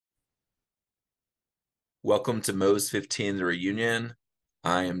Welcome to Mo's 15 The Reunion.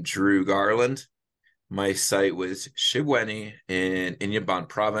 I am Drew Garland. My site was Shigweni in Inhambane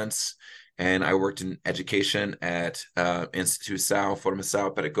province, and I worked in education at Instituto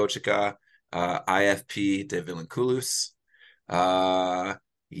Formação Pedagógica, IFP de Vilanculos. Uh,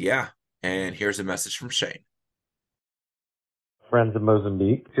 yeah, and here's a message from Shane. Friends of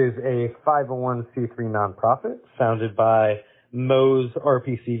Mozambique, which is a 501c3 nonprofit founded by Mo's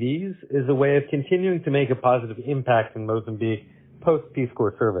RPCVs, is a way of continuing to make a positive impact in Mozambique post-Peace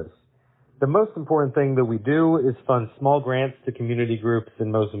Corps service. The most important thing that we do is fund small grants to community groups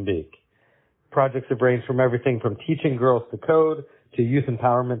in Mozambique. Projects have ranged from everything from teaching girls to code to youth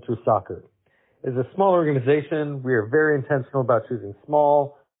empowerment through soccer. As a small organization, we are very intentional about choosing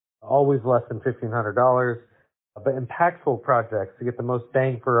small, always less than $1,500, but impactful projects to get the most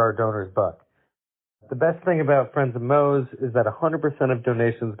bang for our donors' buck. The best thing about Friends of Mo's is that 100% of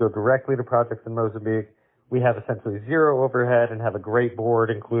donations go directly to projects in Mozambique. We have essentially zero overhead and have a great board,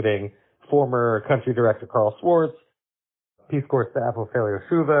 including former country director Carl Swartz, Peace Corps staff Ophelia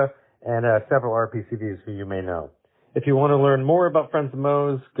Shuva, and several RPCVs who you may know. If you want to learn more about Friends of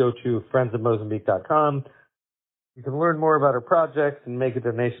Mo's, go to friendsofmozambique.com. You can learn more about our projects and make a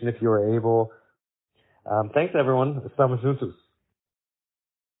donation if you are able. Thanks, everyone. Estamos juntos.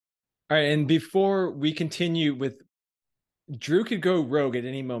 All right, and before we continue with, Drew could go rogue at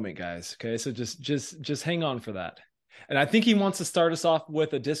any moment, guys. Okay, so just hang on for that. And I think he wants to start us off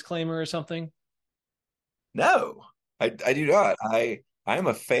with a disclaimer or something. No, I do not. I am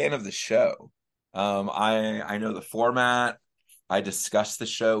a fan of the show. I know the format. I discuss the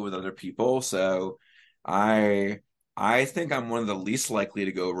show with other people, so I think I'm one of the least likely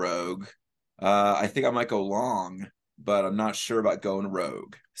to go rogue. I think I might go long, but I'm not sure about going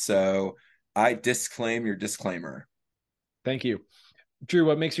rogue. So I disclaim your disclaimer. Thank you. Drew,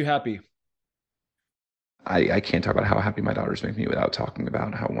 what makes you happy? I can't talk about how happy my daughters make me without talking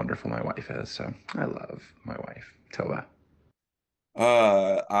about how wonderful my wife is. So I love my wife, Tova.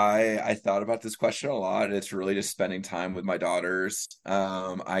 I thought about this question a lot. It's really just spending time with my daughters.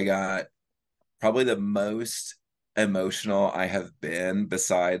 I got probably the most emotional I have been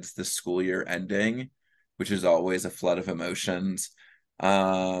besides the school year ending, which is always a flood of emotions.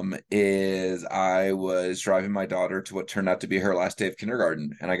 Is I was driving my daughter to what turned out to be her last day of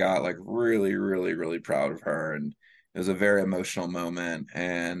kindergarten, and I got like really, really, really proud of her, and it was a very emotional moment.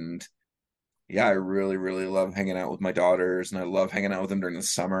 And yeah, I really, really love hanging out with my daughters, and I love hanging out with them during the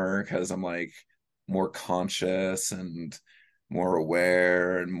summer because I'm like more conscious and more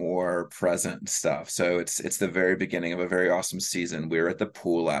aware and more present and stuff. So it's the very beginning of a very awesome season. We were at the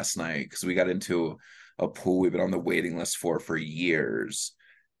pool last night because we got into a pool we've been on the waiting list for years.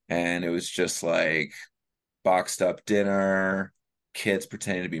 And it was just like boxed up dinner, kids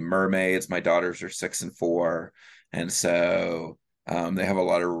pretending to be mermaids. My daughters are 6 and 4. And so they have a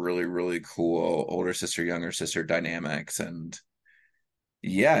lot of really, really cool older sister, younger sister dynamics. And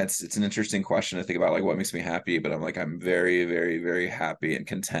yeah, it's an interesting question to think about, like what makes me happy, but I'm very, very, very happy and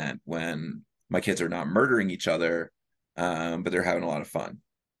content when my kids are not murdering each other, but they're having a lot of fun.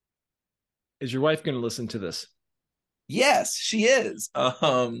 Is your wife going to listen to this? Yes, she is.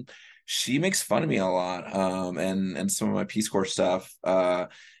 She makes fun of me a lot, and some of my Peace Corps stuff.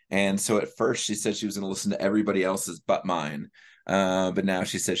 And so at first she said she was going to listen to everybody else's but mine. But now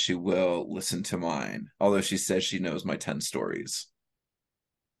she says she will listen to mine, although she says she knows my 10 stories.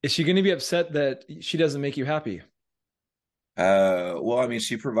 Is she going to be upset that she doesn't make you happy? Well, I mean,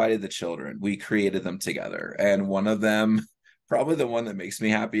 she provided the children. We created them together. And one of them, probably the one that makes me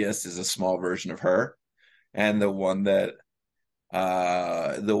happiest, is a small version of her. And the one that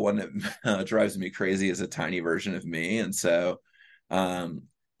drives me crazy is a tiny version of me. And so I'm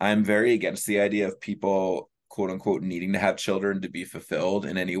very against the idea of people, quote unquote, needing to have children to be fulfilled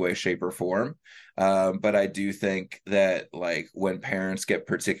in any way, shape, or form. But I do think that like when parents get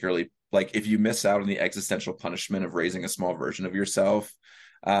particularly, like if you miss out on the existential punishment of raising a small version of yourself,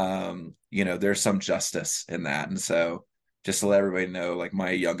 there's some justice in that. And so just to let everybody know, like my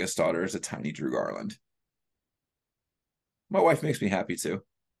youngest daughter is a tiny Drew Garland. My wife makes me happy too.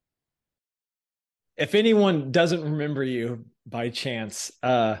 If anyone doesn't remember you by chance,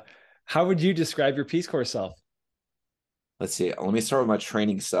 how would you describe your Peace Corps self? Let's see. Let me start with my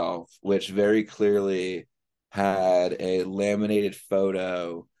training self, which very clearly had a laminated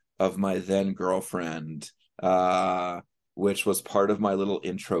photo of my then girlfriend, which was part of my little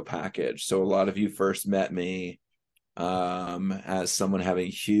intro package. So a lot of you first met me as someone having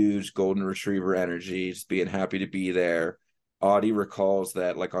huge golden retriever energy, just being happy to be there. Audie recalls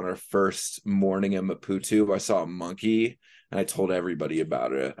that like on our first morning in Maputo, I saw a monkey and I told everybody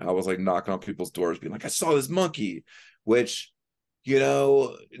about it. I was like knocking on people's doors, being like, I saw this monkey, which,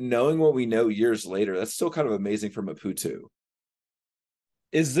 knowing what we know years later, that's still kind of amazing for Maputo.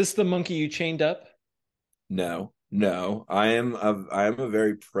 Is this the monkey you chained up? No, no. I am a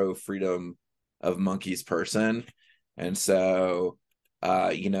very pro freedom of monkeys person. And so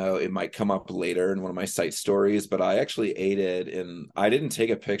it might come up later in one of my site stories, but I actually ate it and I didn't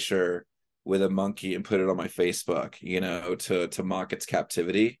take a picture with a monkey and put it on my Facebook, to mock its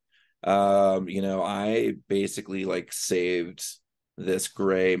captivity. I basically like saved this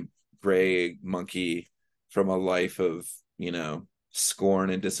gray monkey from a life of, scorn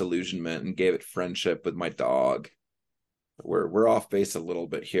and disillusionment and gave it friendship with my dog. We're off base a little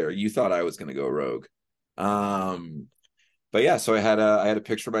bit here. You thought I was going to go rogue. But yeah, so I had a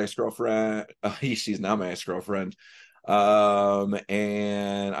picture of my ex-girlfriend. She's now my ex-girlfriend.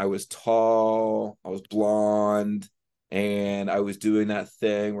 And I was tall, I was blonde, and I was doing that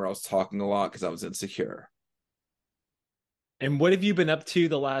thing where I was talking a lot because I was insecure. And what have you been up to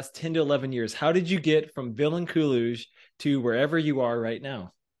the last 10 to 11 years? How did you get from Villain-Coulage to wherever you are right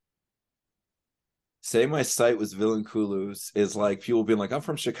now? Saying my site was Villain-Coulage is like people being like, I'm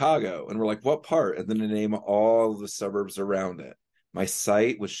from Chicago. And we're like, what part? And then to name all the suburbs around it. My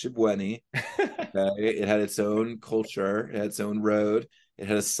site was Shibweni. Okay? It had its own culture. It had its own road. It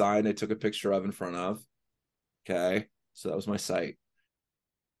had a sign I took a picture of in front of. Okay. So that was my site.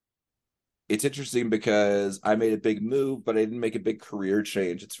 It's interesting because I made a big move, but I didn't make a big career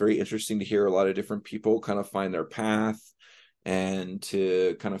change. It's very interesting to hear a lot of different people kind of find their path and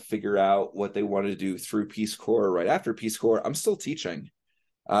to kind of figure out what they want to do through Peace Corps. Right after Peace Corps, I'm still teaching.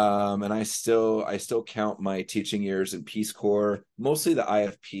 And I still count my teaching years in Peace Corps, mostly the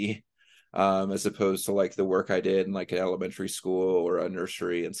IFP, as opposed to like the work I did in like an elementary school or a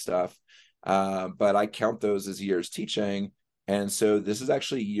nursery and stuff. But I count those as years teaching. And so this is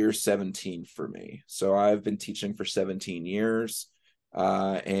actually year 17 for me. So I've been teaching for 17 years.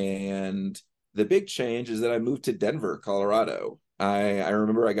 And the big change is that I moved to Denver, Colorado. I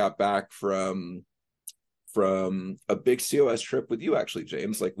remember I got back from a big COS trip with you, actually,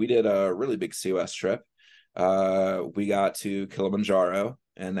 James. Like we did a really big COS trip. We got to Kilimanjaro,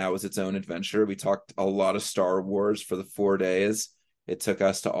 and that was its own adventure. We talked a lot of Star Wars for the 4 days. It took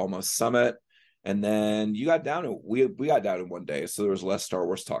us to Almost Summit, and then you got down. We got down in one day, so there was less Star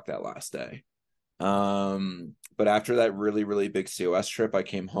Wars talk that last day. But after that really really big COS trip, I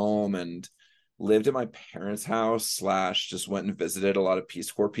came home and lived at my parents' house slash just went and visited a lot of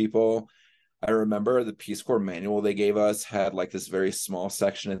Peace Corps people. I remember the Peace Corps manual they gave us had like this very small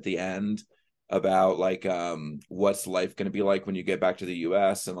section at the end about like what's life going to be like when you get back to the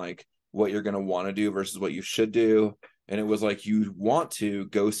US and like what you're going to want to do versus what you should do. And it was like you want to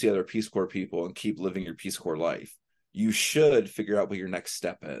go see other Peace Corps people and keep living your Peace Corps life. You should figure out what your next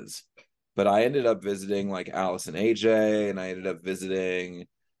step is. But I ended up visiting like Alice and AJ, and I ended up visiting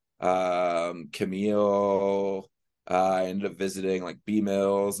Camille. I ended up visiting like B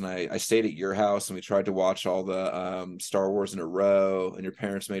Mills, and I stayed at your house, and we tried to watch all the Star Wars in a row, and your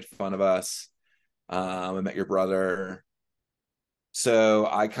parents made fun of us. I met your brother. So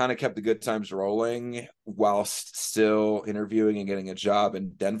I kind of kept the good times rolling whilst still interviewing and getting a job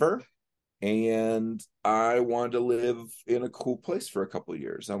in Denver. And I wanted to live in a cool place for a couple of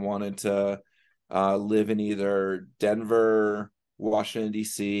years. I wanted to live in either Denver, Washington,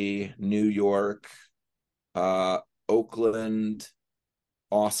 D.C., New York, uh, Oakland,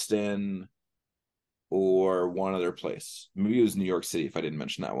 Austin, or one other place. Maybe it was New York City if I didn't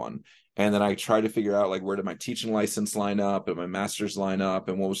mention that one. And then I tried to figure out like where did my teaching license line up and my master's line up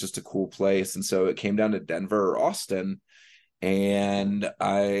and what was just a cool place. And so it came down to Denver or Austin. And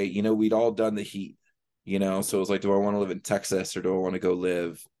we'd all done the heat, so it was like, do I want to live in Texas or do I want to go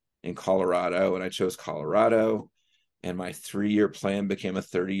live in Colorado? And I chose Colorado. And my 3-year plan became a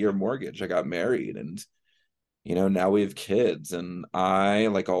 30-year mortgage. I got married and now we have kids, and I,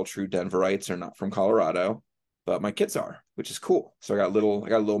 like all true Denverites, are not from Colorado, but my kids are, which is cool. So I got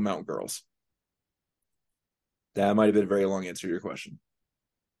little mountain girls. That might have been a very long answer to your question.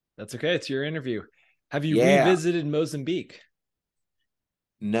 That's okay. It's your interview. Have you Yeah. revisited Mozambique?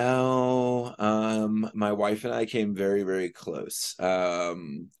 No, my wife and I came very, very close.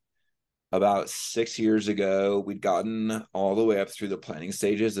 About 6 years ago, we'd gotten all the way up through the planning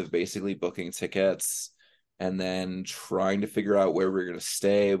stages of basically booking tickets and then trying to figure out where we were going to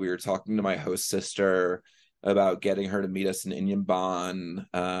stay. We were talking to my host sister about getting her to meet us in Inhambane,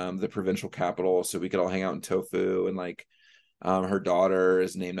 the provincial capital, so we could all hang out in Tofu. And like, her daughter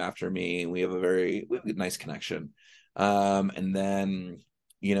is named after me. We have a nice connection. And then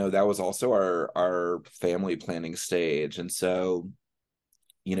that was also our family planning stage. And so,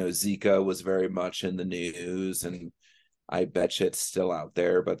 Zika was very much in the news, and I bet you it's still out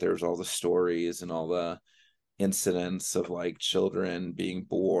there, but there's all the stories and all the incidents of like children being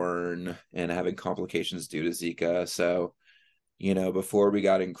born and having complications due to Zika. So, before we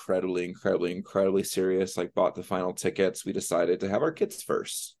got incredibly, incredibly, incredibly serious, like bought the final tickets, we decided to have our kids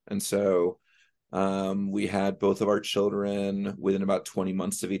first. And so we had both of our children within about 20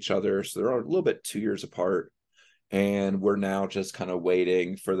 months of each other. So they're a little bit 2 years apart. And we're now just kind of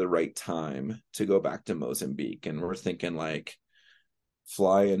waiting for the right time to go back to Mozambique. And we're thinking like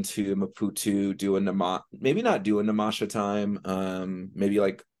fly into Maputo, maybe not do a Namasha time, maybe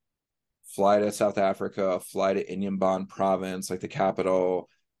like fly to South Africa, fly to Inhambane province, like the capital,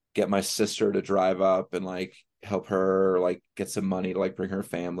 get my sister to drive up and like help her like get some money to like bring her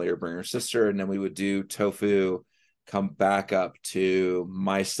family or bring her sister. And then we would do tofu, come back up to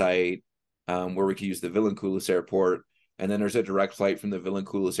my site, where we could use the Vilankulos airport. And then there's a direct flight from the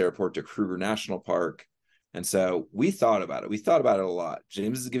Vilankulos airport to Kruger National Park. And so we thought about it. We thought about it a lot.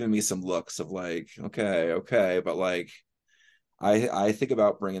 James is giving me some looks of like, okay. But like, I think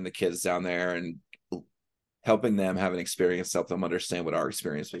about bringing the kids down there and helping them have an experience, help them understand what our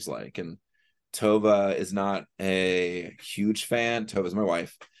experience was like. And Tova is not a huge fan. Tova's my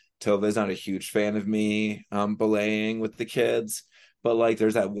wife. Tova is not a huge fan of me belaying with the kids. But like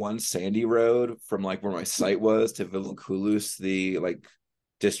there's that one sandy road from like where my site was to Vilankulos, the like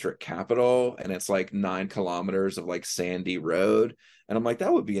district capital, and it's like 9 kilometers of like sandy road. And I'm like,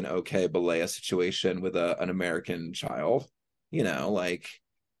 that would be an okay belay situation with an American child. Like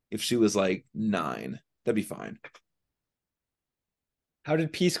if she was like 9, that'd be fine. How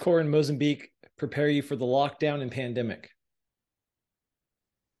did Peace Corps in Mozambique prepare you for the lockdown and pandemic?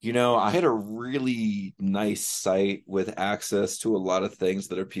 I had a really nice site with access to a lot of things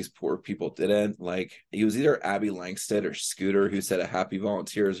that our Peace Corps people didn't. Like it was either Abby Langston or Scooter who said a happy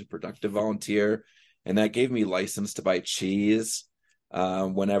volunteer is a productive volunteer. And that gave me license to buy cheese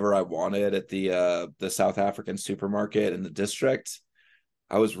whenever I wanted at the South African supermarket in the district.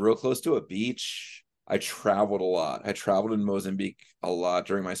 I was real close to a beach. I traveled a lot. I traveled in Mozambique a lot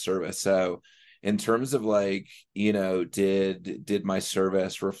during my service. So in terms of like, did my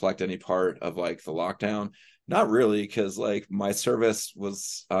service reflect any part of like the lockdown? Not really, because like my service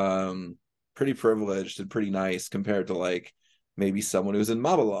was pretty privileged and pretty nice compared to like maybe someone who's in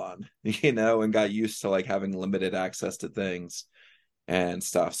Babylon, and got used to like having limited access to things and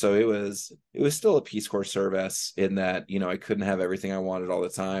stuff. So it was still a Peace Corps service in that, I couldn't have everything I wanted all the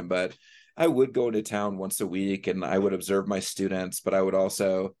time, but I would go into town once a week and I would observe my students, but I would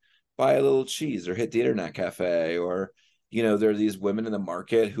also buy a little cheese or hit the internet cafe. Or, there are these women in the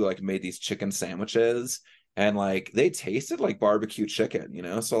market who like made these chicken sandwiches and like they tasted like barbecue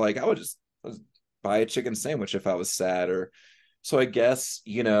chicken, so like I would just buy a chicken sandwich if I was sad. Or so I guess,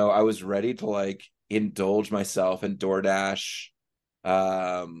 I was ready to like indulge myself and DoorDash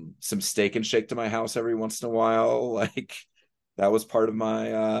some steak and shake to my house every once in a while. Like that was part of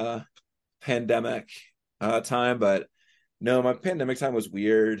my pandemic time. But no, my pandemic time was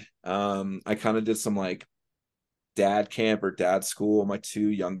weird. I kind of did some like dad camp or dad school. My two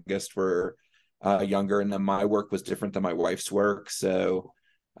youngest were younger, and then my work was different than my wife's work. So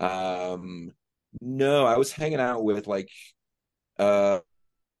no, I was hanging out with like uh,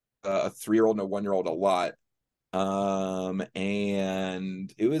 a 3-year-old and a 1-year-old a lot.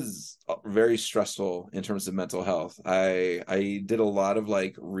 And it was very stressful in terms of mental health. I did a lot of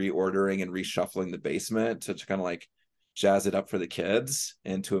like reordering and reshuffling the basement to kind of like jazz it up for the kids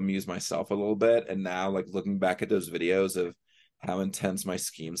and to amuse myself a little bit. And now like looking back at those videos of how intense my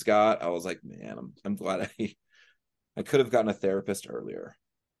schemes got, I was like, man, I'm glad I could have gotten a therapist earlier.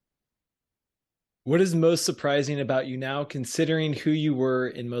 What is most surprising about you now, considering who you were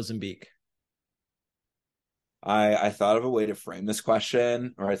in Mozambique? I thought of a way to frame this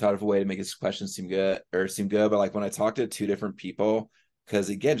question, or I thought of a way to make this question seem good. But like when I talked to two different people, because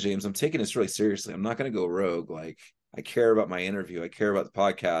again, James, I'm taking this really seriously. I'm not going to go rogue. Like I care about my interview. I care about the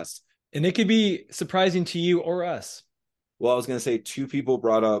podcast. And it could be surprising to you or us. Well, I was going to say two people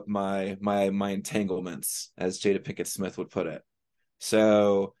brought up my entanglements, as Jada Pinkett Smith would put it.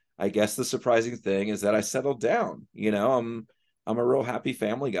 So I guess the surprising thing is that I settled down. I'm a real happy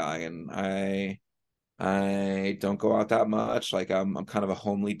family guy, and I don't go out that much. Like I'm kind of a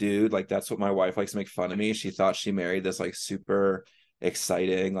homely dude. Like that's what my wife likes to make fun of me. She thought she married this like super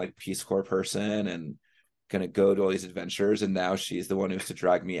exciting like Peace Corps person and gonna go to all these adventures. And now she's the one who has to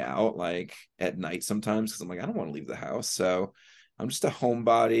drag me out like at night sometimes because I'm like, I don't want to leave the house. So I'm just a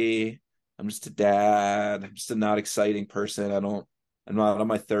homebody. I'm just a dad. I'm just a not exciting person. I'm not on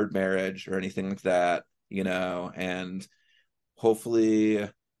my third marriage or anything like that, and hopefully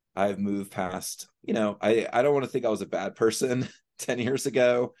I've moved past, I don't want to think I was a bad person 10 years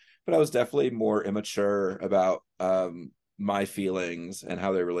ago, but I was definitely more immature about my feelings and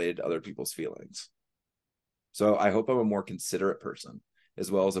how they related to other people's feelings. So I hope I'm a more considerate person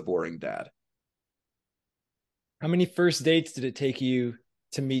as well as a boring dad. How many first dates did it take you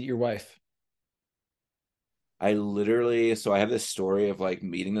to meet your wife? So I have this story of like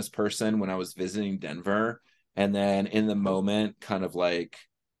meeting this person when I was visiting Denver, and then in the moment kind of like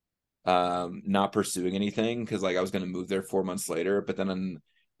not pursuing anything because like I was going to move there 4 months later, but then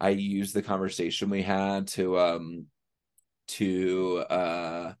I used the conversation we had to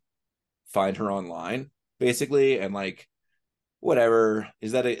find her online basically, and like whatever,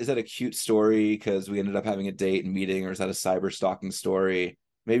 is that a cute story because we ended up having a date and meeting, or is that a cyber stalking story?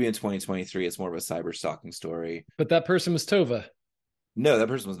 Maybe in 2023 it's more of a cyber stalking story. But that person was Tova. No, that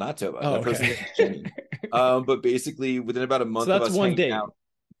person was not Toba. Oh, That person's okay. name was Jenny. But basically within about a So month of that's us one hanging date. out.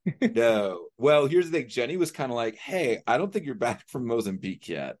 No. Well, here's the thing. Jenny was kind of like, hey, I don't think you're back from Mozambique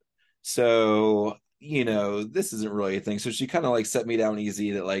yet. So, this isn't really a thing. So she kind of like set me down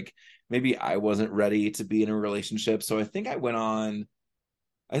easy that like maybe I wasn't ready to be in a relationship. So I think I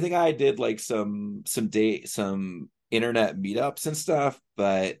did like some internet meetups and stuff,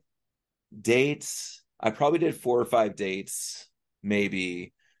 but dates, I probably did 4 or 5 dates,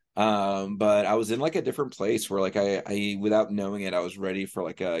 maybe. But I was in like a different place where like I without knowing it, I was ready for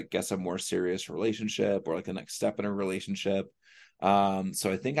like I guess a more serious relationship or like the next step in a relationship. So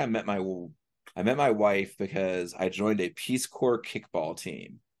I think I met my wife because I joined a Peace Corps kickball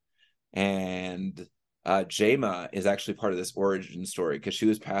team, and Jama is actually part of this origin story because she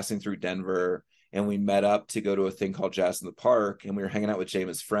was passing through Denver and we met up to go to a thing called Jazz in the Park, and we were hanging out with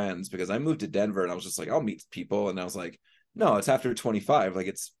Jama's friends because I moved to Denver and I was just like, I'll meet people. And I was like, no, it's after 25. Like,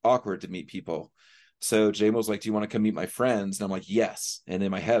 it's awkward to meet people. So Jama was like, do you want to come meet my friends? And I'm like, yes. And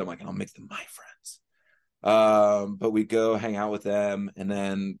in my head, I'm like, I'll make them my friends. But we go hang out with them, and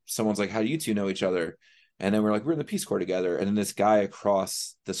then someone's like, how do you two know each other? And then we're like, we're in the Peace Corps together. And then this guy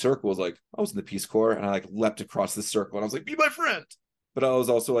across the circle was like, I was in the Peace Corps. And I like leapt across the circle and I was like, be my friend. But I was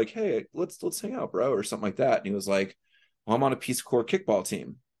also like, hey, let's hang out, bro, or something like that. And he was like, well, I'm on a Peace Corps kickball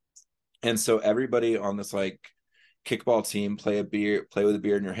team. And so everybody on this like kickball team, play with a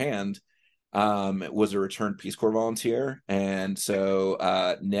beer in your hand, was a returned Peace Corps volunteer. And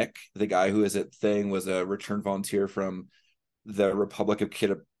so Nick, the guy who is at thing, was a returned volunteer from the Republic of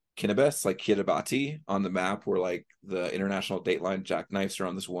Kiribati, like Kiribati on the map, where like the international dateline jackknifes are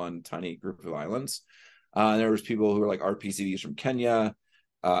on this one tiny group of islands. And there was people who were like RPCVs from Kenya,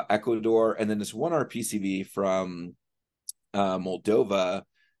 Ecuador, and then this one RPCV from Moldova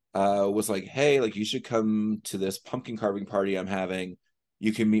was like, hey, like you should come to this pumpkin carving party I'm having.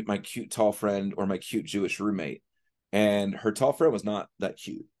 You can meet my cute tall friend or my cute Jewish roommate. And her tall friend was not that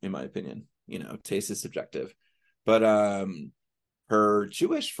cute, in my opinion. Taste is subjective. But her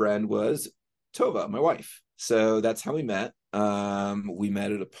Jewish friend was Tova, my wife. So that's how we met. We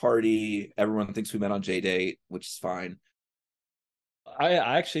met at a party. Everyone thinks we met on J Date, which is fine. I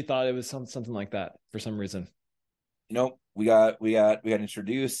actually thought it was something like that for some reason. We got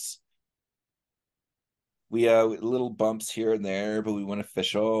introduced. We little bumps here and there, but we went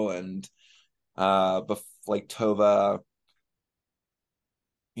official. And like Tova,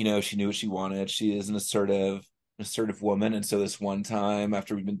 she knew what she wanted. She is an assertive woman. And so this one time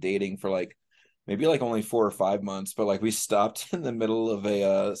after we've been dating for like maybe like only 4 or 5 months, but like we stopped in the middle of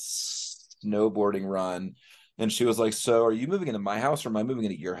a snowboarding run, and she was like, so are you moving into my house or am I moving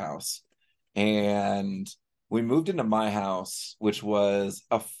into your house? And we moved into my house, which was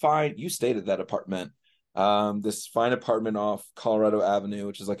you stayed at that apartment, this fine apartment off Colorado Avenue,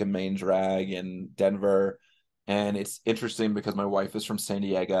 which is like a main drag in Denver. And it's interesting because my wife is from San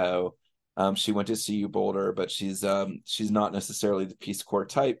Diego. She went to CU Boulder, but she's not necessarily the Peace Corps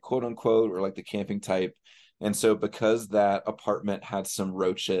type, quote unquote, or like the camping type. And so because that apartment had some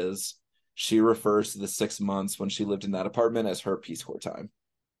roaches, she refers to the 6 months when she lived in that apartment as her Peace Corps time.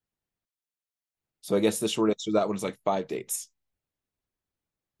 So I guess the short answer to that one is like 5 dates.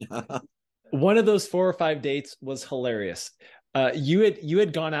 One of those 4 or 5 dates was hilarious. You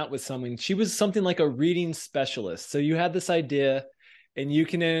had gone out with someone. She was something like a reading specialist. So you had this idea, and you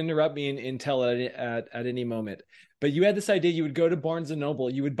can interrupt me and tell it at any moment. But you had this idea. You would go to Barnes and Noble.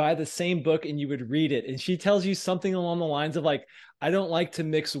 You would buy the same book and you would read it. And she tells you something along the lines of like, "I don't like to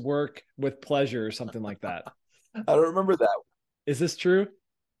mix work with pleasure," or something like that. I don't remember that. Is this true?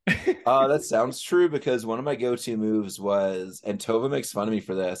 That sounds true because one of my go-to moves was, and Tova makes fun of me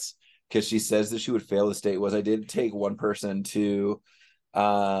for this, because she says that she would fail the state, was I did take one person to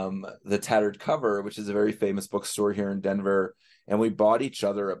the Tattered Cover, which is a very famous bookstore here in Denver, and we bought each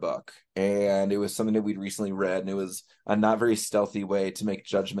other a book. And it was something that we'd recently read, and it was a not very stealthy way to make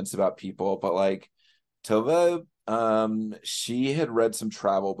judgments about people. But like Tova, she had read some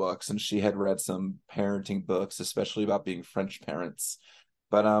travel books and she had read some parenting books, especially about being French parents.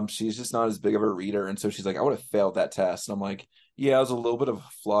 But she's just not as big of a reader. And so she's like, I would have failed that test. And I'm like, yeah, it was a little bit of a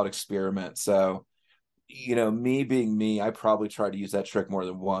flawed experiment. So, me being me, I probably tried to use that trick more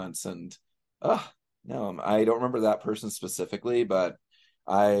than once. And no, I don't remember that person specifically, but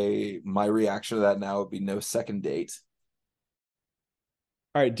my reaction to that now would be no second date.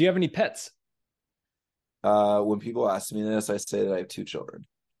 All right. Do you have any pets? When people ask me this, I say that I have two children.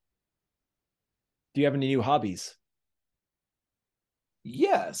 Do you have any new hobbies?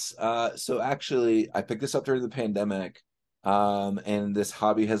 Yes. So actually, I picked this up during the pandemic, and this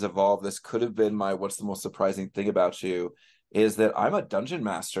hobby has evolved. This could have been my what's the most surprising thing about you is that I'm a dungeon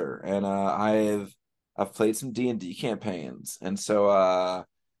master, and I've played some D&D campaigns, and so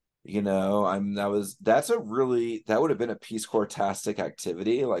that would have been a Peace Corps tastic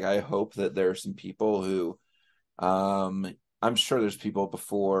activity. Like I hope that there are some people who I'm sure there's people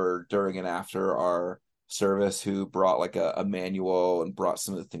before, during, and after our service who brought like a manual and brought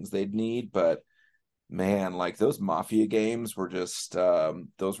some of the things they'd need. But man, like those Mafia games were just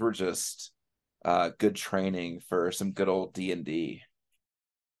those were just good training for some good old D&D.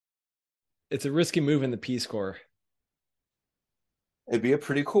 It's a risky move in the Peace Corps. It'd be a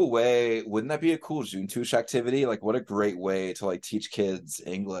pretty cool way. Wouldn't that be a cool Juntouche activity? Like, what a great way to like teach kids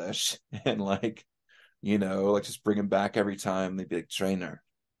English and like just bring them back every time. They'd be like, trainer,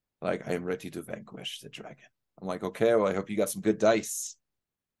 like, I am ready to vanquish the dragon. I'm like, okay, well, I hope you got some good dice.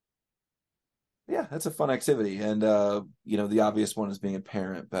 Yeah, that's a fun activity. And the obvious one is being a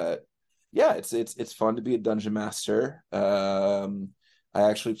parent, but yeah, it's fun to be a dungeon master. I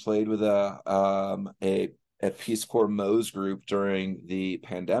actually played with a Peace Corps Moe's group during the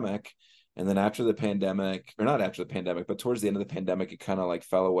pandemic. And then after the pandemic, or not after the pandemic, but towards the end of the pandemic, it kind of like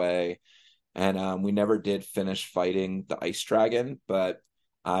fell away. And we never did finish fighting the ice dragon, but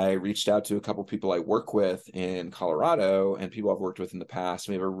I reached out to a couple people I work with in Colorado and people I've worked with in the past.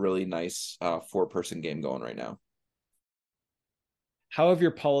 We have a really nice 4-person game going right now. How have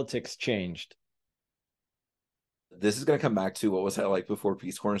your politics changed? This is going to come back to what was I like before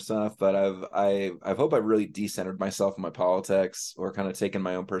Peace Corps and stuff, but I've hope I've really decentered myself in my politics, or kind of taken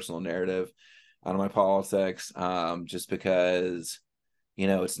my own personal narrative out of my politics, just because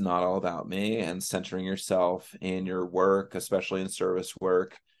it's not all about me, and centering yourself in your work, especially in service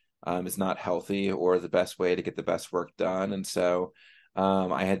work, is not healthy or the best way to get the best work done. And so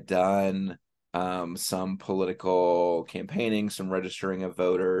I had done some political campaigning, some registering of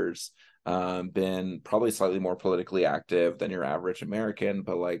voters, been probably slightly more politically active than your average American,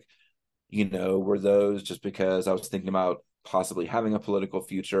 but were those just because I was thinking about possibly having a political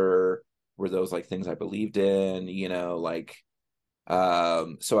future? Were those like things I believed in?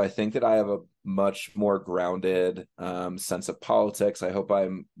 So I think that I have a much more grounded sense of politics. I hope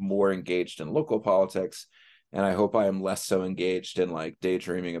I'm more engaged in local politics, and I hope I am less so engaged in like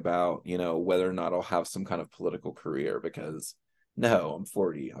daydreaming about, whether or not I'll have some kind of political career, because no, I'm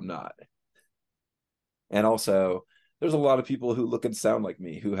 40, I'm not. And also, there's a lot of people who look and sound like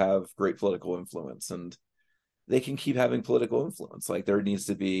me who have great political influence, and they can keep having political influence. Like there needs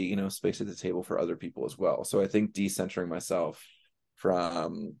to be, space at the table for other people as well. So I think decentering myself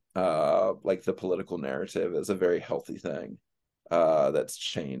from like the political narrative is a very healthy thing that's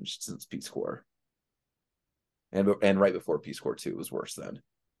changed since Peace Corps. And right before Peace Corps 2 was worse then.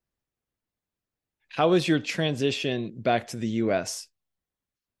 How was your transition back to the US?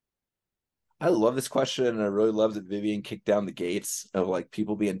 I love this question, and I really love that Vivian kicked down the gates of like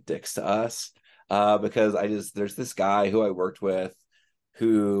people being dicks to us. Because there's this guy who I worked with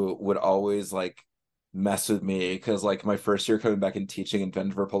who would always like mess with me, because like my first year coming back and teaching in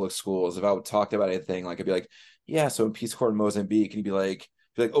Denver public schools, if I would talk about anything, like I'd be like, yeah, so in Peace Corps in Mozambique, and he'd be like,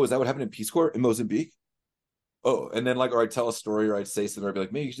 oh, is that what happened in Peace Corps in Mozambique? Oh, and then like, or I'd tell a story, or I'd say something, or I'd be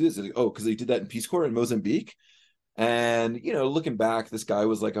like, maybe you should do this. Like, oh, because they did that in Peace Corps in Mozambique. And looking back, this guy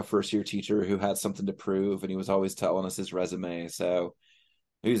was like a first year teacher who had something to prove, and he was always telling us his resume. So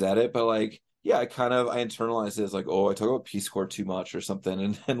he was at it, but like, yeah, I internalized it as like, oh, I talk about Peace Corps too much or something,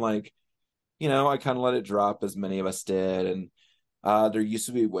 and then like, I kind of let it drop, as many of us did. And there used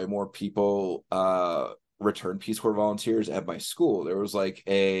to be way more people return Peace Corps volunteers at my school. There was like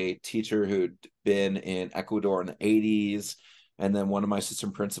a teacher who'd been in Ecuador in the 80s. And then one of my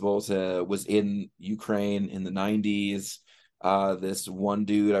assistant principals was in Ukraine in the 90s. This one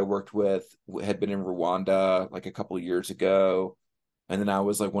dude I worked with had been in Rwanda like a couple years ago. And then I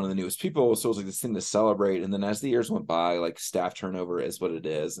was like one of the newest people. So it was like this thing to celebrate. And then as the years went by, like staff turnover is what it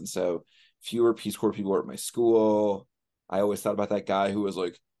is. And so fewer Peace Corps people were at my school. I always thought about that guy who was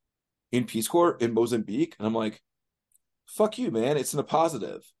like in Peace Corps in Mozambique. And I'm like, fuck you, man. It's in a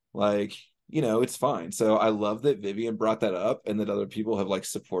positive. Like, it's fine. So I love that Vivian brought that up and that other people have like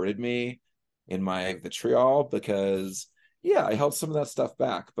supported me in my vitriol because yeah, I held some of that stuff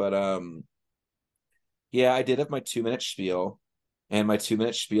back. But yeah, I did have my 2 minute spiel, and my 2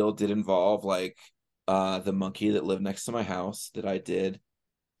 minute spiel did involve like the monkey that lived next to my house that I did,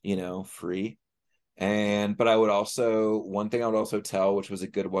 free. And but I would also one thing I would also tell, which was a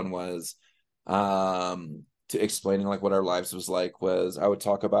good one, was to explaining like what our lives was like was I would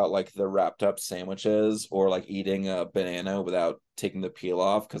talk about like the wrapped up sandwiches or like eating a banana without taking the peel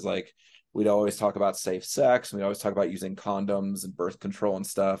off because like we'd always talk about safe sex and we'd always talk about using condoms and birth control and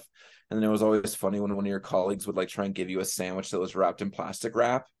stuff. And then it was always funny when one of your colleagues would like try and give you a sandwich that was wrapped in plastic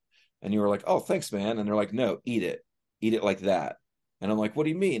wrap and you were like, oh, thanks, man. And they're like, no, eat it like that. And I'm like, what do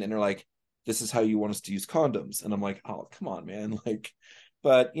you mean? And they're like, this is how you want us to use condoms. And I'm like, oh, come on, man. Like,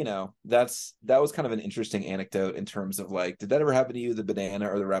 but that was kind of an interesting anecdote in terms of like, did that ever happen to you, the banana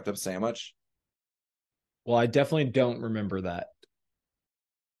or the wrapped up sandwich? Well, I definitely don't remember that.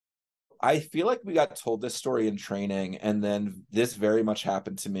 I feel like we got told this story in training, and then this very much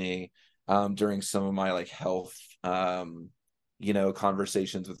happened to me during some of my like health,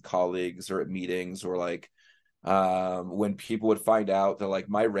 conversations with colleagues or at meetings or like when people would find out that like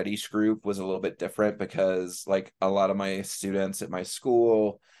my Reddish group was a little bit different because like a lot of my students at my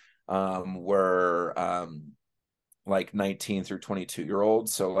school were like 19 through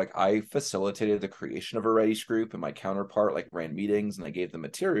 22-year-olds. So like I facilitated the creation of a Reddish group and my counterpart like ran meetings and I gave them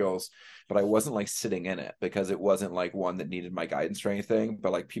materials, but I wasn't like sitting in it because it wasn't like one that needed my guidance or anything.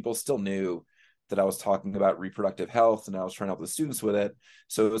 But like people still knew that I was talking about reproductive health and I was trying to help the students with it.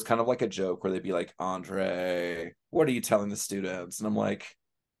 So it was kind of like a joke where they'd be like, Andre, what are you telling the students? And I'm like,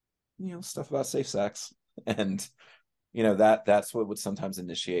 stuff about safe sex. And that's what would sometimes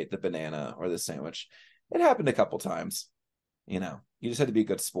initiate the banana or the sandwich. It happened a couple times. You just had to be a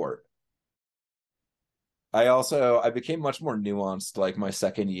good sport. I became much more nuanced like my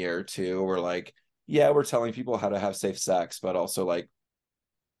second year too, where like, yeah, we're telling people how to have safe sex, but also like,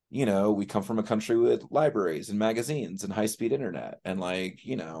 we come from a country with libraries and magazines and high-speed internet and like,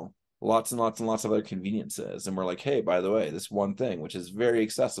 lots and lots and lots of other conveniences. And we're like, hey, by the way, this one thing, which is very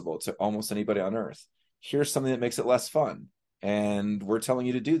accessible to almost anybody on earth, here's something that makes it less fun. And we're telling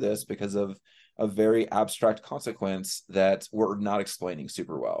you to do this because of a very abstract consequence that we're not explaining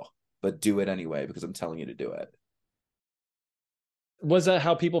super well, but do it anyway because I'm telling you to do it. Was that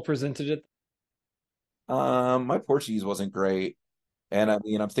how people presented it? My Portuguese wasn't great. And I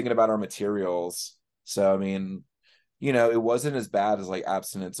mean, I'm thinking about our materials. So, I mean, it wasn't as bad as like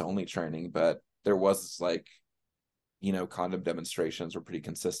abstinence only training, but there was like, condom demonstrations were pretty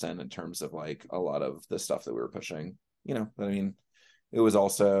consistent in terms of like a lot of the stuff that we were pushing. I mean, it was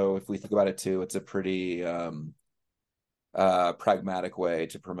also, if we think about it too, it's a pretty pragmatic way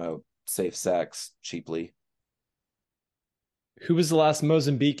to promote safe sex cheaply. Who was the last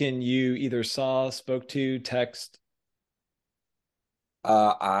Mozambican you either saw, spoke to, text?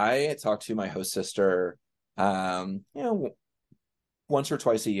 I talked to my host sister, once or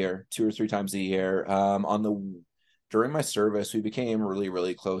twice a year, 2 or 3 times a year. During my service, we became really,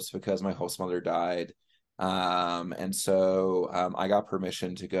 really close because my host mother died. And so I got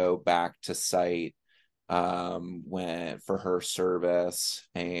permission to go back to site when for her service.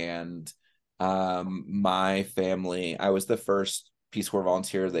 And my family, I was the first Peace Corps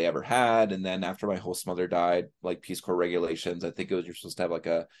volunteer they ever had. And then after my host mother died, like Peace Corps regulations, I think it was you're supposed to have like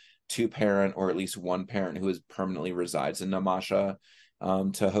a two-parent or at least one parent who is permanently resides in Namasha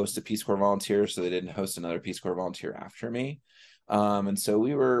to host a Peace Corps volunteer. So they didn't host another Peace Corps volunteer after me. And so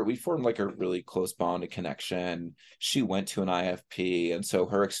we formed like a really close bond, a connection. She went to an IFP, and so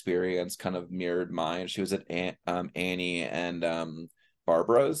her experience kind of mirrored mine. She was at Annie and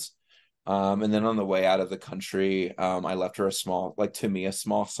Barbara's. And then on the way out of the country, I left her a small, like to me, a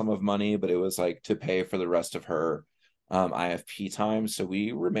small sum of money, but it was like to pay for the rest of her IFP time. So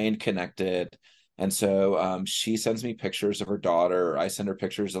we remained connected. And so she sends me pictures of her daughter. I send her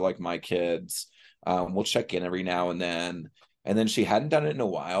pictures of like my kids. We'll check in every now and then. And then she hadn't done it in a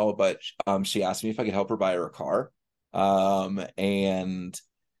while, but she asked me if I could help her buy her a car. And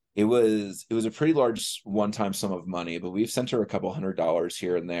it was a pretty large one-time sum of money, but we've sent her a couple $100s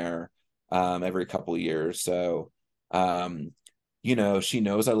here and there every couple of years. So she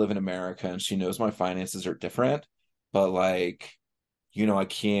knows I live in America and she knows my finances are different. but like, I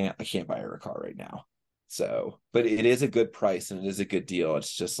can't buy her a car right now. So, but it is a good price and it is a good deal.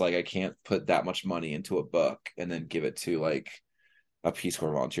 It's just like I can't put that much money into a book and then give it to like a Peace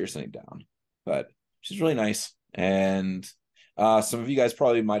Corps volunteer sitting down. But she's really nice. And some of you guys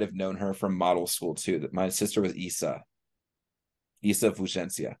probably might have known her from model school too. That my sister was Isa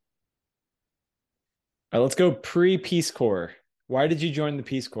Fucencia. All right, let's go pre-Peace Corps. Why did you join the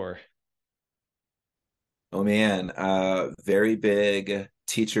Peace Corps? Oh man, very big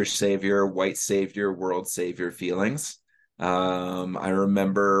teacher savior, white savior, world savior feelings. I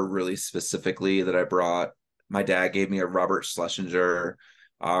remember really specifically that I brought my dad gave me a Robert Schlesinger,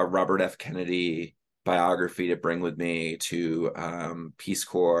 Robert F. Kennedy biography to bring with me to Peace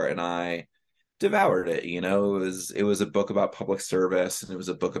Corps, and I devoured it. It was a book about public service, and it was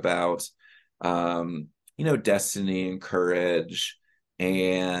a book about destiny and courage.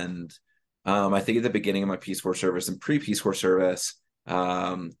 And I think at the beginning of my Peace Corps service and pre-Peace Corps service,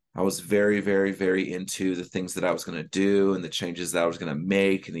 I was very, very, very into the things that I was going to do and the changes that I was going to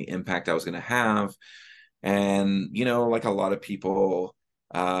make and the impact I was going to have. And, like a lot of people,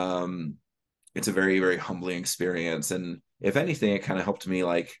 it's a very, very humbling experience. And if anything, it kind of helped me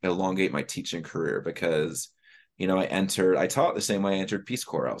like elongate my teaching career because, I taught the same way I entered Peace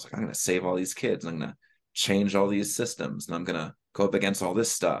Corps. I was like, I'm going to save all these kids. I'm going to change all these systems and I'm going to go up against all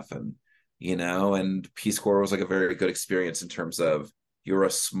this stuff. And Peace Corps was like a very good experience in terms of you're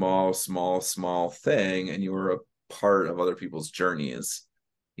a small, small, small thing and you were a part of other people's journeys,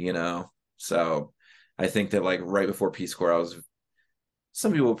 you know? So I think that like right before Peace Corps,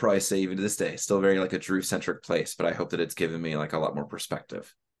 some people will probably say even to this day, still very like a Drew centric place, but I hope that it's given me like a lot more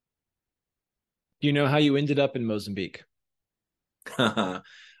perspective. Do you know how you ended up in Mozambique?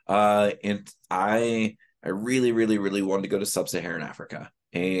 And I really, really, really wanted to go to sub-Saharan Africa.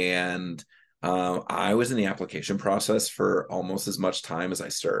 And I was in the application process for almost as much time as I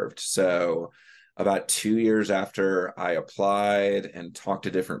served. So about 2 years after I applied and talked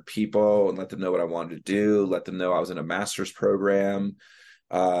to different people and let them know what I wanted to do, let them know I was in a master's program.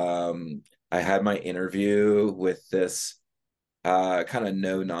 I had my interview with this kind of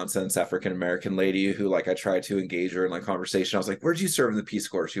no nonsense African American lady who like I tried to engage her in like conversation. I was like, "Where'd you serve in the Peace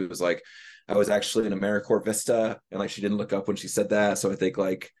Corps?" She was like, "I was actually in AmeriCorps Vista," and like she didn't look up when she said that. So I think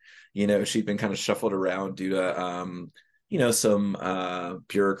like she'd been kind of shuffled around due to some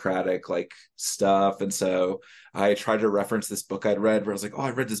bureaucratic like stuff. And so I tried to reference this book I'd read where I was like, "Oh,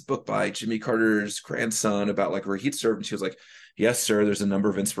 I read this book by Jimmy Carter's grandson about like where he'd served," and she was like, "Yes, sir. There's a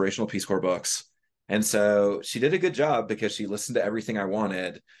number of inspirational Peace Corps books." And so she did a good job because she listened to everything I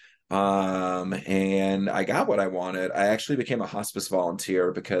wanted. And I got what I wanted. I actually became a hospice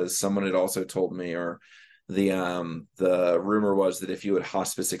volunteer because someone had also told me, or the rumor was that if you had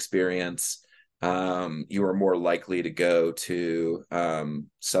hospice experience, you were more likely to go to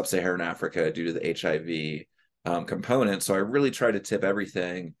sub-Saharan Africa due to the HIV component. So I really tried to tip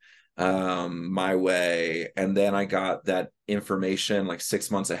everything my way. And then I got that information like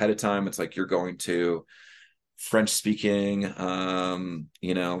 6 months ahead of time. It's like you're going to French speaking, sub-Saharan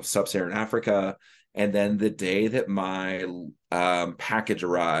Africa. And then the day that my package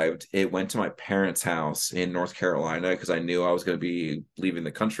arrived, it went to my parents' house in North Carolina because I knew I was going to be leaving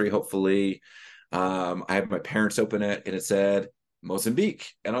the country, hopefully. I had my parents open it and it said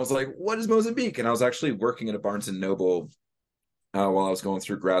Mozambique. And I was like, what is Mozambique? And I was actually working at a Barnes and Noble while I was going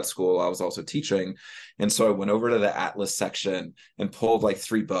through grad school. I was also teaching. And so I went over to the Atlas section and pulled like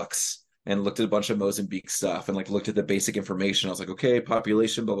 3 books and looked at a bunch of Mozambique stuff and like looked at the basic information. I was like, okay,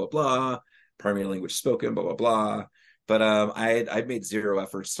 population, blah, blah, blah, primary language spoken, blah, blah, blah. But I'd made zero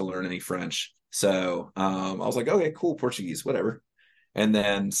efforts to learn any French. So I was like, okay, cool, Portuguese, whatever. And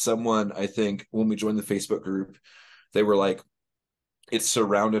then someone, I think, when we joined the Facebook group, they were like, it's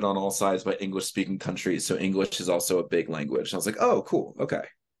surrounded on all sides by English speaking countries. So English is also a big language. And I was like, oh, cool. Okay.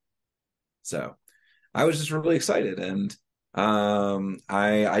 So I was just really excited. And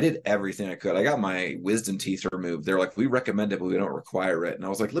I did everything I could. I got my wisdom teeth removed. They're like, we recommend it, but we don't require it. And I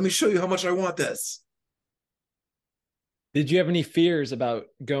was like, let me show you how much I want this. Did you have any fears about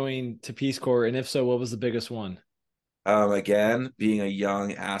going to Peace Corps? And if so, what was the biggest one? Again, being a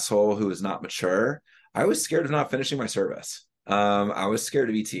young asshole who is not mature, I was scared of not finishing my service. I was scared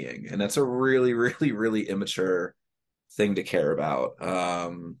of ETing, and that's a really, really, really immature thing to care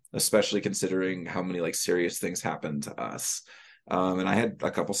about, especially considering how many like serious things happened to us. And I had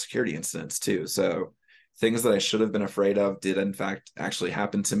a couple security incidents too. So things that I should have been afraid of did in fact actually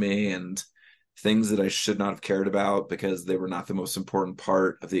happen to me, and things that I should not have cared about because they were not the most important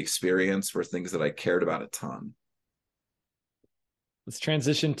part of the experience were things that I cared about a ton. Let's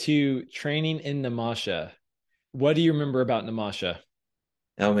transition to training in Namasha. What do you remember about Namasha?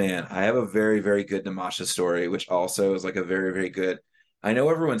 Oh man, I have a very, very good Namasha story, which also is like a very, very good. I know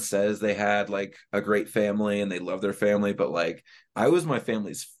everyone says they had like a great family and they love their family, but like I was my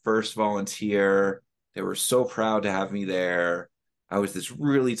family's first volunteer. They were so proud to have me there. I was this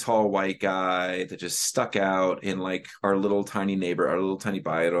really tall white guy that just stuck out in like our little tiny neighbor, our little tiny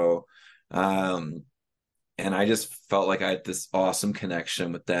barrio. Um, and I just felt like I had this awesome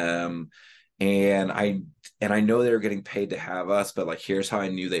connection with them. And I know they were getting paid to have us, but like here's how I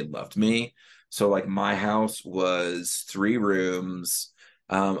knew they loved me. So like my house was 3 rooms,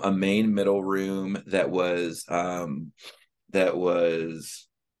 a main middle room that was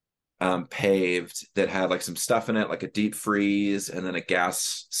paved that had like some stuff in it, like a deep freeze, and then a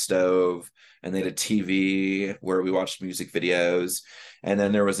gas stove, and they had a TV where we watched music videos. And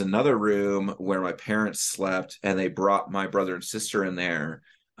then there was another room where my parents slept, and they brought my brother and sister in there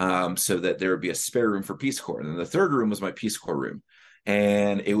so that there would be a spare room for Peace Corps. And then the third room was my Peace Corps room.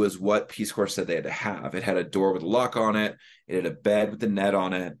 And it was what Peace Corps said they had to have. It had a door with a lock on it, it had a bed with a net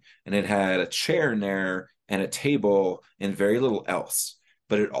on it, and it had a chair in there and a table and very little else,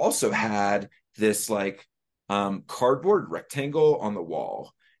 but it also had this like cardboard rectangle on the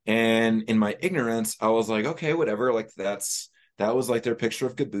wall. And in my ignorance, I was like, okay, whatever. Like that was like their picture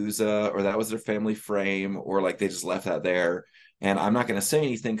of Gabuza, or that was their family frame, or like they just left that there. And I'm not gonna say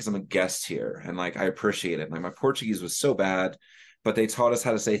anything because I'm a guest here, and like I appreciate it. Like my Portuguese was so bad, but they taught us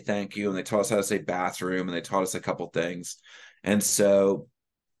how to say thank you, and they taught us how to say bathroom, and they taught us a couple things. And so,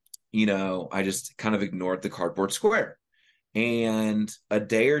 I just kind of ignored the cardboard square. And a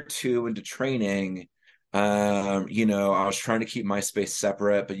day or two into training, I was trying to keep my space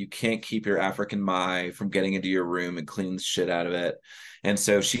separate, but you can't keep your African Mai from getting into your room and cleaning the shit out of it. And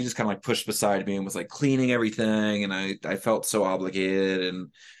so she just kind of like pushed beside me and was like cleaning everything. And I felt so obligated. And,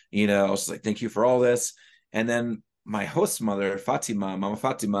 I was like, thank you for all this. And then my host mother, Fatima, Mama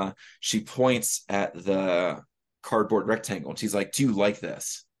Fatima, she points at the cardboard rectangle and she's like, do you like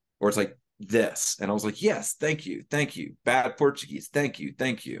this? Or it's like, this. And I was like, yes, thank you, thank you. Bad Portuguese, thank you,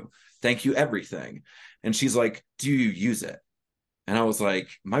 thank you, thank you, everything. And she's like, do you use it? And I was like,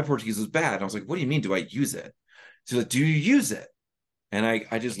 my Portuguese was bad. And I was like, what do you mean, do I use it? She's like, do you use it? And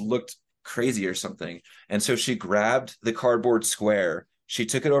I just looked crazy or something. And so she grabbed the cardboard square, she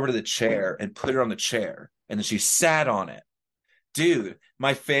took it over to the chair and put it on the chair. And then she sat on it. Dude,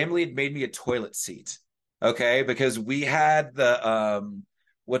 my family had made me a toilet seat. Okay. Because we had the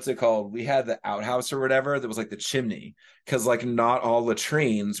what's it called? We had the outhouse or whatever that was like the chimney. Cause like not all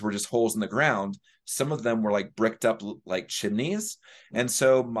latrines were just holes in the ground. Some of them were like bricked up like chimneys. And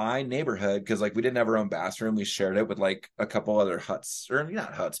so my neighborhood, because like we didn't have our own bathroom, we shared it with like a couple other huts, or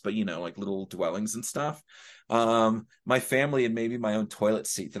not huts, but like little dwellings and stuff. My family and maybe my own toilet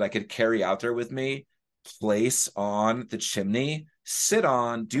seat that I could carry out there with me, place on the chimney, sit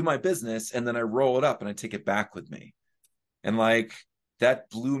on, do my business, and then I roll it up and I take it back with me. And like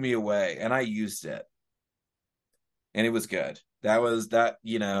that blew me away. And I used it. And it was good. That was that,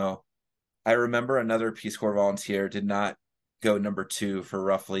 I remember another Peace Corps volunteer did not go number 2 for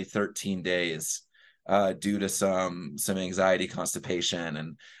roughly 13 days due to some anxiety constipation.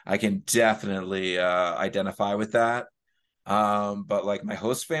 And I can definitely identify with that. But like my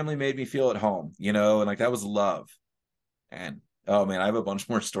host family made me feel at home, and like that was love. And oh man, I have a bunch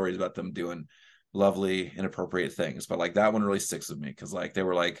more stories about them doing lovely, inappropriate things, but like that one really sticks with me because like they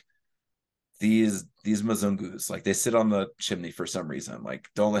were like these Mazungus, like they sit on the chimney for some reason. Like,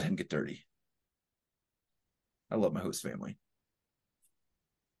 don't let him get dirty. I love my host family.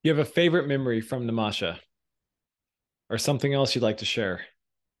 You have a favorite memory from Namasha or something else you'd like to share?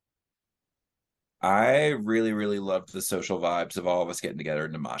 I really, really loved the social vibes of all of us getting together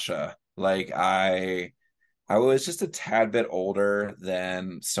in Namasha. Like I was just a tad bit older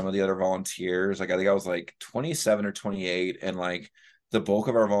than some of the other volunteers. Like I think I was like 27 or 28, and like the bulk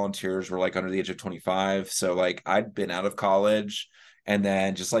of our volunteers were like under the age of 25. So like I'd been out of college, and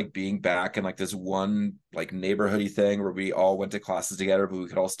then just like being back in like this one like neighborhoody thing where we all went to classes together, but we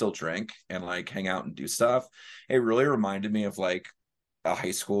could all still drink and like hang out and do stuff. It really reminded me of like a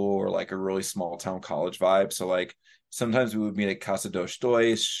high school or like a really small town college vibe. So like sometimes we would meet at Casa dos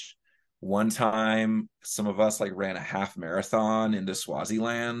Dois. One time, some of us like ran a half marathon into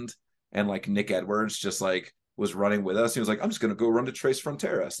Swaziland, and like Nick Edwards just like was running with us. He was like, "I'm just gonna go run to Tres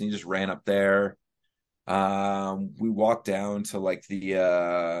Fronteiras," and he just ran up there. We walked down to like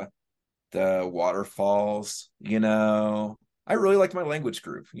the waterfalls. I really liked my language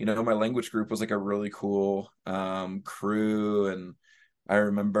group. My language group was like a really cool crew, and I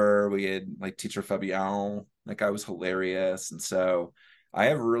remember we had like teacher Fabian, that guy was hilarious. And so I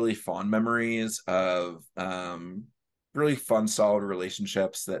have really fond memories of really fun, solid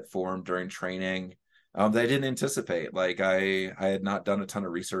relationships that formed during training that I didn't anticipate. Like I had not done a ton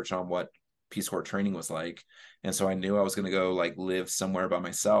of research on what Peace Corps training was like, and so I knew I was going to go like live somewhere by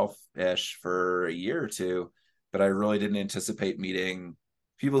myself ish for a year or two, but I really didn't anticipate meeting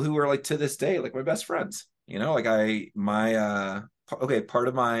people who are like to this day like my best friends. You know, like okay, part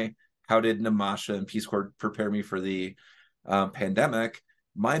of my how did Namasha and Peace Corps prepare me for the pandemic,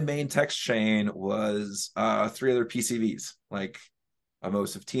 my main text chain was three other PCVs, like a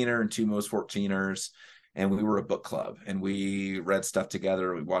most 15er and two most 14ers. And we were a book club and we read stuff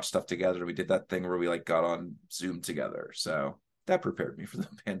together. We watched stuff together. We did that thing where we like got on Zoom together. So that prepared me for the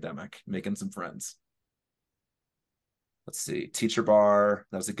pandemic, making some friends. Let's see. Teacher bar.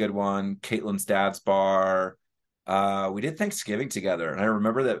 That was a good one. Caitlin's dad's bar. We did Thanksgiving together. And I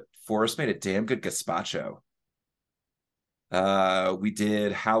remember that Forrest made a damn good gazpacho. We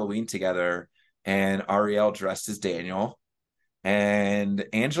did Halloween together, and Ariel dressed as Daniel. And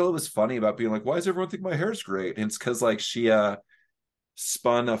Angela was funny about being like, "Why does everyone think my hair's great?" And it's because like she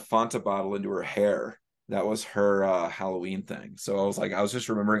spun a Fanta bottle into her hair. That was her Halloween thing. So I was just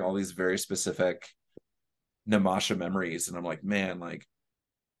remembering all these very specific Namasha memories, and I'm like, man, like,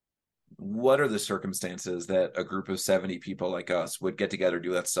 what are the circumstances that a group of 70 people like us would get together,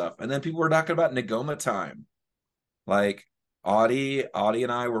 do that stuff? And then people were talking about Nagoma time. Like Audie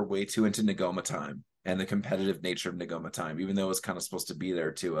and I were way too into Nagoma time and the competitive nature of Nagoma time, even though it was kind of supposed to be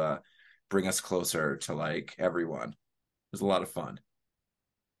there to bring us closer to like everyone. It was a lot of fun.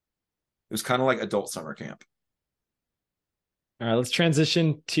 It was kind of like adult summer camp. All right, let's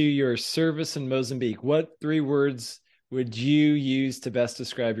transition to your service in Mozambique. What three words would you use to best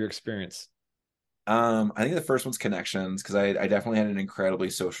describe your experience? I think the first one's connections because I definitely had an incredibly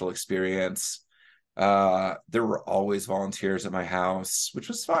social experience. There were always volunteers at my house, which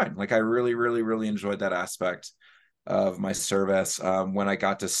was fine. Like I really, really, really enjoyed that aspect of my service. When I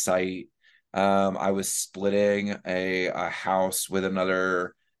got to site, I was splitting a house with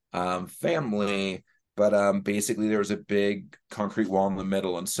another family, but basically there was a big concrete wall in the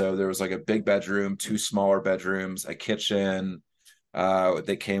middle, and so there was like a big bedroom, two smaller bedrooms, a kitchen.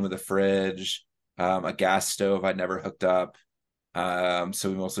 They came with a fridge, a gas stove I'd never hooked up. So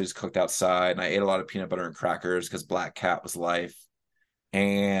we mostly just cooked outside, and I ate a lot of peanut butter and crackers because Black Cat was life.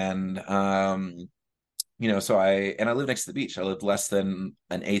 And so I lived next to the beach. I lived less than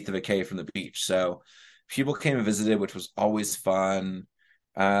an eighth of a K from the beach. So people came and visited, which was always fun.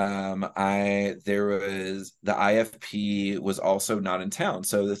 I there was the IFP was also not in town.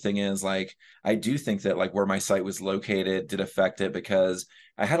 So the thing is, like, I do think that like where my site was located did affect it because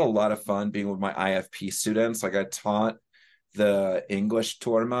I had a lot of fun being with my IFP students. Like I taught the English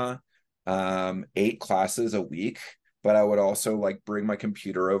Torma 8 classes a week, but I would also like bring my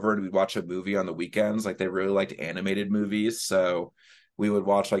computer over and we'd watch a movie on the weekends. Like they really liked animated movies. So we would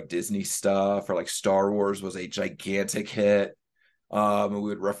watch like Disney stuff or like Star Wars was a gigantic hit. And we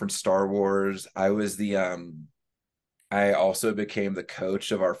would reference Star Wars. I also became the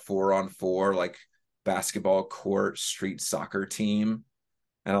coach of our 4-on-4 like basketball court street soccer team.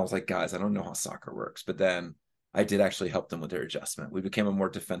 And I was like, guys, I don't know how soccer works. But then I did actually help them with their adjustment. We became a more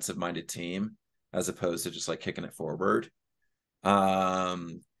defensive minded team as opposed to just like kicking it forward.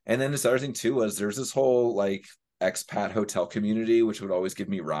 And then this other thing too was there's this whole like expat hotel community, which would always give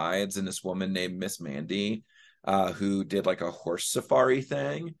me rides. And this woman named Miss Mandy, who did like a horse safari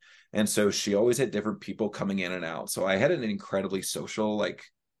thing. And so she always had different people coming in and out. So I had an incredibly social like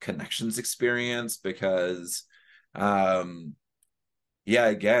connections experience because yeah,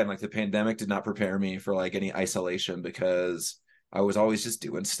 again, like the pandemic did not prepare me for like any isolation because I was always just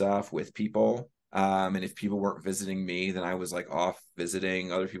doing stuff with people. And if people weren't visiting me, then I was like off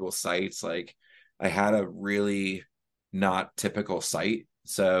visiting other people's sites. Like I had a really not typical site.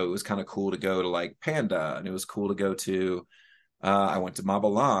 So it was kind of cool to go to like Panda and it was cool to go to I went to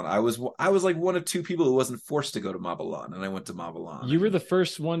Mabalan. I was like one of two people who wasn't forced to go to Mabalan and I went to Mabalan You were and the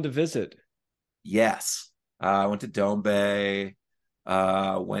first one to visit. yes. I went to Dome Bay.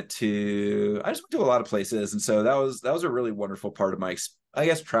 I just went to a lot of places, and so that was a really wonderful part of I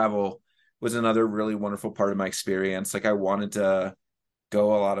guess travel was another really wonderful part of my experience. Like I wanted to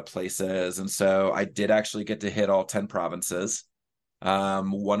go a lot of places, and so I did actually get to hit all 10 provinces.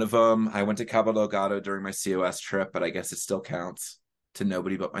 One of them I went to Cabo Delgado during my COS trip, but I guess it still counts to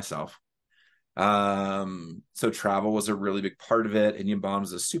nobody but myself. So travel was a really big part of it. Inhambane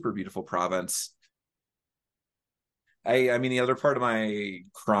is a super beautiful province. I mean the other part of my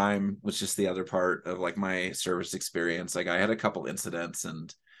crime was just the other part of like my service experience. Like I had a couple incidents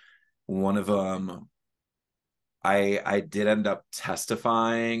and one of them I did end up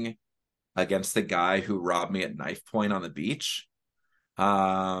testifying against the guy who robbed me at knife point on the beach.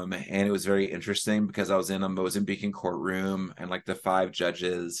 And it was very interesting because I was in a Mozambican courtroom and like the five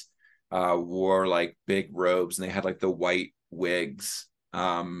judges wore like big robes and they had like the white wigs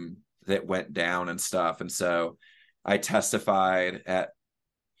that went down and stuff. And so I testified at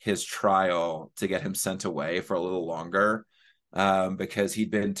his trial to get him sent away for a little longer because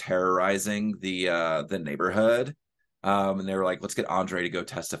he'd been terrorizing the neighborhood. And they were like, let's get Andre to go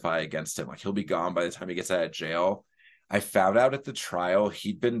testify against him. Like he'll be gone by the time he gets out of jail. I found out at the trial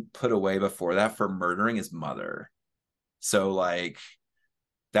he'd been put away before that for murdering his mother. So like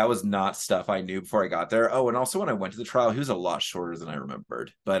that was not stuff I knew before I got there. Oh, and also when I went to the trial, he was a lot shorter than I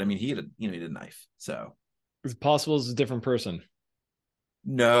remembered. But I mean, he had he had a knife. So It's possible it's a different person.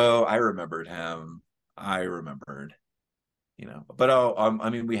 no, I remembered him. I remembered, But I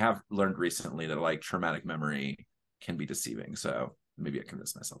mean, we have learned recently that like traumatic memory can be deceiving. So maybe I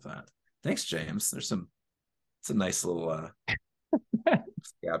convinced myself that. Thanks, James. It's a nice little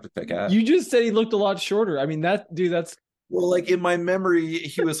scab to pick at. You just said he looked a lot shorter. I mean, that dude, that's Well, like in my memory,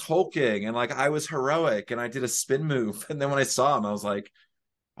 he was hulking and like I was heroic and I did a spin move. And then when I saw him, I was like,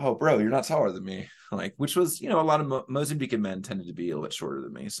 oh, bro, you're not taller than me. Like, which was, a lot of Mozambican men tended to be a little bit shorter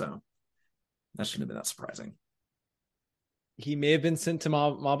than me. So that shouldn't have been that surprising. he may have been sent to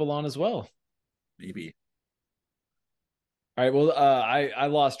Mabalon as well. Maybe. All right. Well, I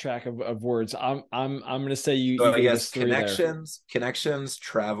lost track of words. I'm gonna say you So I gave guess us three there. connections,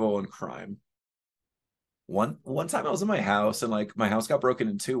 travel, and crime. One time I was in my house and like my house got broken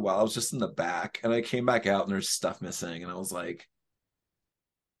into while I was just in the back and I came back out and there's stuff missing and I was like,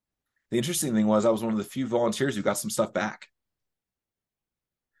 the interesting thing was I was one of the few volunteers who got some stuff back.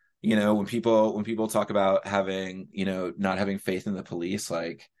 When people talk about having, not having faith in the police,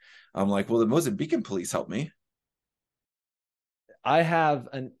 like I'm like, well, the Mozambican police helped me. I have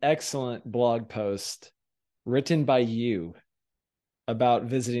an excellent blog post written by you about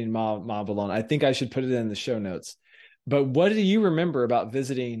visiting Mabalon. I think I should put it in the show notes. But what do you remember about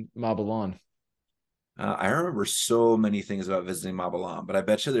visiting Mabalon? I remember so many things about visiting Mabalan, but I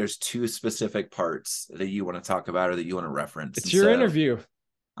bet you there's two specific parts that you want to talk about or that you want to reference. It's And your so interview.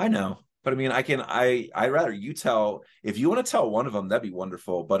 I know, but I mean, I'd rather you tell, if you want to tell one of them, that'd be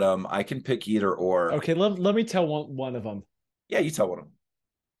wonderful. But I can pick either or. Okay, let me tell one of them. Yeah, you tell one of them.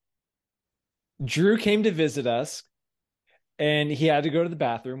 Drew came to visit us and he had to go to the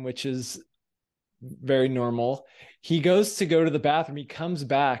bathroom, which is very normal. He goes to go to the bathroom. He comes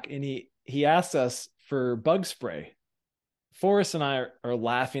back and he asks us for bug spray. Forrest and I are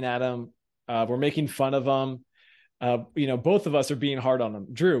laughing at him. We're making fun of him. Both of us are being hard on him.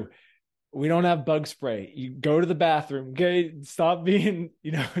 Drew, we don't have bug spray. You go to the bathroom. Okay, stop being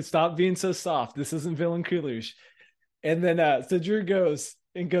so soft. This isn't Villain Kulush. And then so Drew goes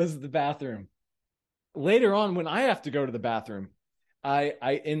to the bathroom. Later on, when I have to go to the bathroom,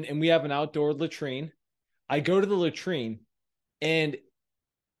 and we have an outdoor latrine. I go to the latrine, and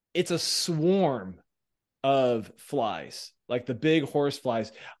it's a swarm of flies, like the big horse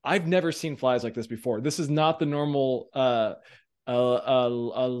flies. I've never seen flies like this before. This is not the normal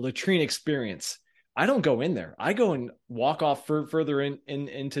latrine experience. I don't go in there. I go and walk off further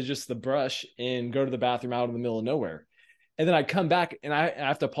into just the brush and go to the bathroom out in the middle of nowhere. And then I come back and I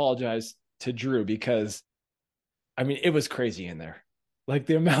have to apologize to Drew because, I mean, it was crazy in there. Like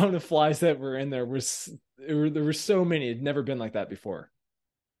the amount of flies that were in there there were so many. It'd never been like that before.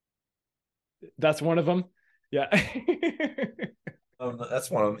 That's one of them. Yeah.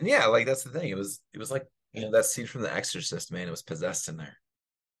 That's one of them. Yeah, like that's the thing. It was like, that scene from The Exorcist, man, it was possessed in there.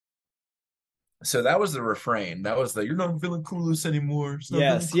 So that was the refrain. That was the "You're not feeling coolest anymore."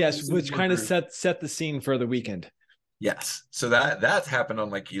 Yes, which kind of set the scene for the weekend. Yes. So that happened on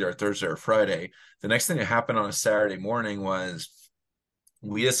like either Thursday or Friday. The next thing that happened on a Saturday morning was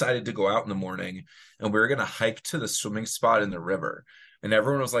we decided to go out in the morning and we were going to hike to the swimming spot in the river. And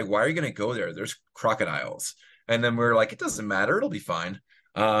everyone was like, why are you going to go there? There's crocodiles. And then we were like, it doesn't matter. It'll be fine.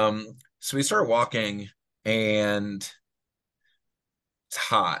 So we started walking and it's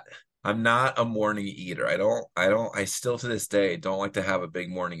hot. I'm not a morning eater. I still to this day don't like to have a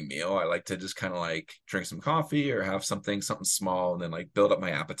big morning meal. I like to just kind of like drink some coffee or have something small and then like build up my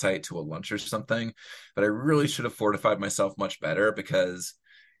appetite to a lunch or something. But I really should have fortified myself much better because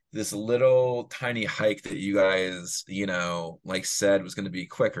this little tiny hike that you guys, like said was going to be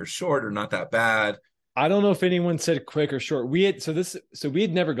quick or short or not that bad. I don't know if anyone said quick or short. We had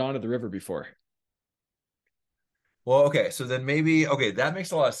never gone to the river before. Well, okay, so then maybe that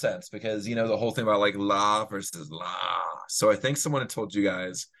makes a lot of sense because the whole thing about like la versus la. So I think someone had told you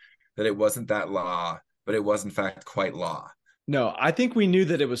guys that it wasn't that la, but it was in fact quite law. No, I think we knew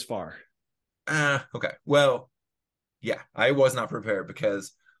that it was far. Okay. Well, yeah, I was not prepared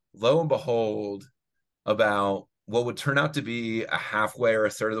because lo and behold, about what would turn out to be a halfway or a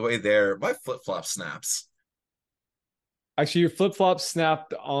third of the way there, my flip-flop snaps. Actually, your flip flop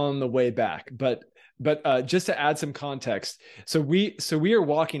snapped on the way back, but just to add some context, so we are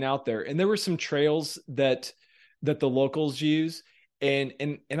walking out there, and there were some trails that the locals use, and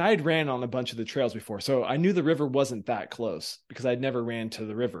I had ran on a bunch of the trails before, so I knew the river wasn't that close because I'd never ran to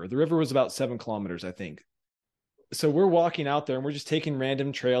the river. The river was about 7 kilometers, I think. So we're walking out there and we're just taking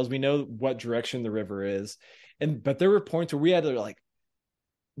random trails. We know what direction the river is, and but there were points where we had to like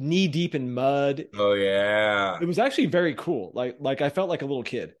knee deep in mud. Oh yeah. It was actually very cool. Like I felt like a little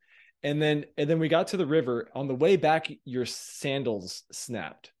kid. And then we got to the river. On the way back, your sandals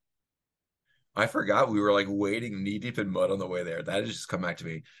snapped. I forgot we were like wading knee deep in mud on the way there. That has just come back to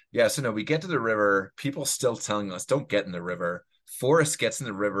me. Yeah, so no, we get to the river. People still telling us don't get in the river. Forrest gets in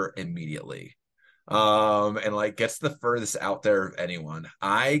the river immediately. And like gets the furthest out there of anyone.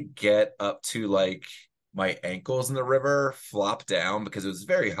 I get up to like my ankles in the river, flop down because it was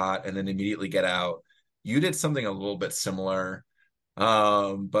very hot, and then immediately get out. You did something a little bit similar.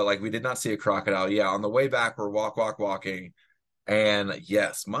 But like we did not see a crocodile. Yeah, on the way back, we're walking. And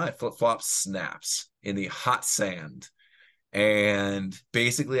yes, my flip flop snaps in the hot sand. And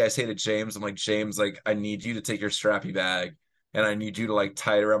basically, I say to James, I'm like, James, like, I need you to take your strappy bag and I need you to like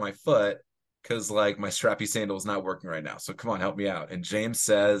tie it around my foot because like my strappy sandal is not working right now. So come on, help me out. And James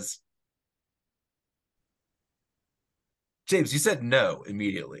says, James, you said no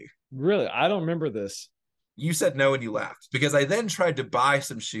immediately. Really, I don't remember this. You said no and you laughed because I then tried to buy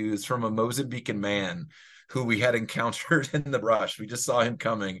some shoes from a Mozambican man who we had encountered in the brush. We just saw him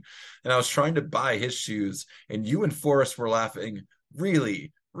coming, and I was trying to buy his shoes, and you and Forrest were laughing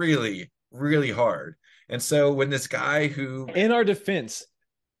really, really, really hard. And so when this guy who, In our defense,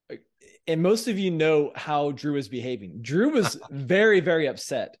 and most of you know how Drew was behaving. Drew was very, very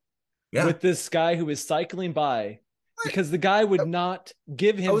upset yeah, with this guy who was cycling by because the guy would not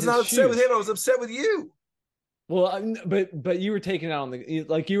give him I was his not upset with shoes. him. I was upset with you. Well, but you were taking it out on the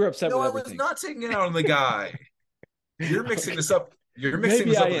like you were upset No, with I was everything. not taking it out on the guy. You're mixing Okay. this up. You're mixing Maybe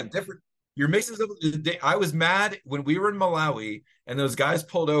this I up with a am. different. You're mixing this up with the day. I was mad when we were in Malawi and those guys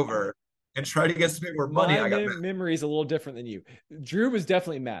pulled over and tried to get us to pay more money. My I got mad. memory is a little different than you. Drew was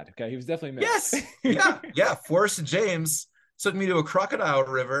definitely mad. Okay, he was definitely Yes. mad. Yeah. Forrest and James took me to a crocodile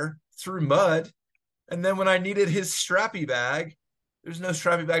river through mud. And then when I needed his strappy bag, there's no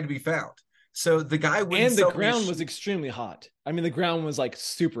strappy bag to be found. So the guy wouldn't And the sell me ground was extremely hot. I mean, the ground was like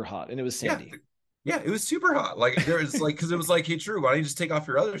super hot and it was yeah. sandy. Yeah, it was super hot. Like there was like because it was like, hey Drew, why don't you just take off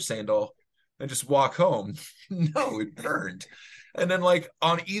your other sandal and just walk home? No, it burned. And then like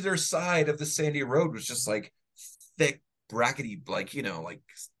on either side of the sandy road was just like thick, brackety, like like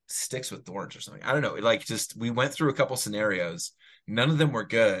sticks with thorns or something. I don't know. Like just we went through a couple scenarios. None of them were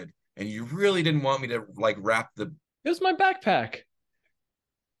good. And you really didn't want me to like wrap the It was my backpack.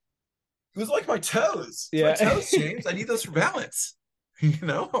 it was like my toes. It's my Yeah. toes, James. I need those for balance.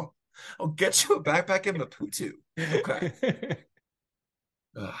 I'll get you a backpack and Maputo. Okay.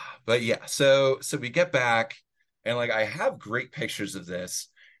 But yeah, so we get back and like I have great pictures of this.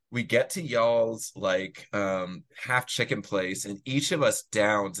 We get to y'all's like half chicken place and each of us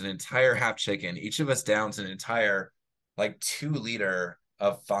downs an entire half chicken. Each of us downs an entire like 2 liter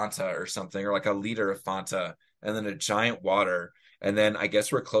of Fanta or something, or like a liter of Fanta, and then a giant water. And then I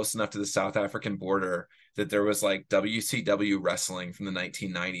guess we're close enough to the South African border that there was like WCW wrestling from the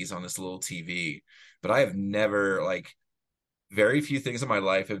 1990s on this little TV. But I have never like very few things in my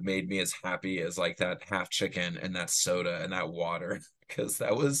life have made me as happy as like that half chicken and that soda and that water because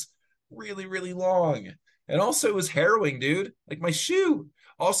that was really, really long. And also it was harrowing, dude. Like my shoe.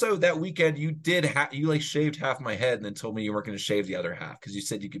 Also, that weekend you did you like shaved half my head and then told me you weren't going to shave the other half because you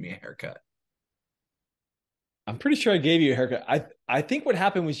said you'd give me a haircut. I'm pretty sure I gave you a haircut. I think what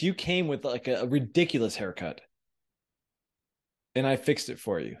happened was you came with like a ridiculous haircut and I fixed it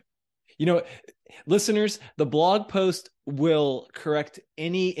for you. You know, listeners, the blog post will correct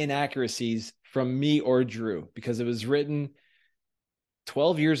any inaccuracies from me or Drew because it was written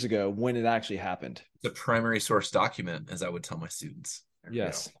 12 years ago when it actually happened. The primary source document, as I would tell my students.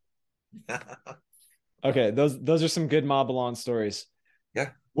 Yes. Okay, those are some good Mobilon stories. Yeah.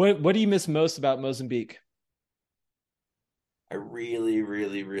 What do you miss most about Mozambique? I really,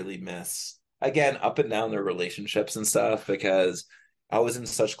 really, really miss again up and down their relationships and stuff because I was in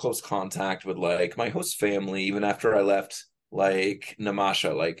such close contact with like my host family even after I left like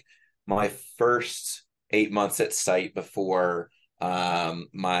Namasha. Like my first 8 months at site before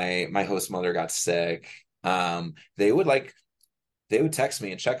My host mother got sick. They would like they would text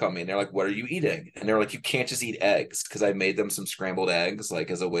me and check on me, and they're like, "What are you eating?" And they're like, "You can't just eat eggs," because I made them some scrambled eggs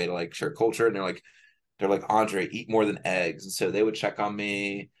like as a way to like share culture. And they're like, "Andre, eat more than eggs." And so they would check on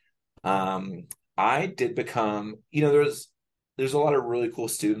me. Um, I did become, there's a lot of really cool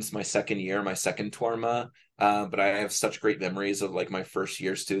students my second year, my second Torma. But I have such great memories of like my first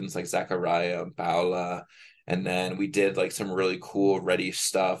year students like Zachariah and Paula. And then we did like some really cool ready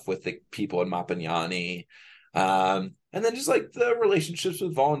stuff with the people in Mapignani. And then just like the relationships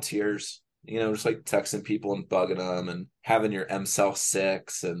with volunteers, just like texting people and bugging them and having your MCell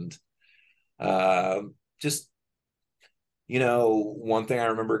 6 and just one thing I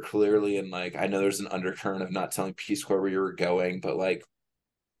remember clearly, and like I know there's an undercurrent of not telling Peace Corps where you were going, but like,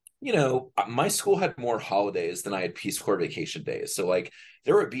 my school had more holidays than I had Peace Corps vacation days. So like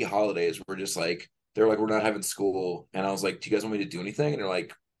there would be holidays where just like they're like, we're not having school. And I was like, do you guys want me to do anything? And they're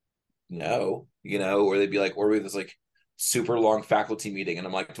like, no, or they'd be like, or we have this like super long faculty meeting. And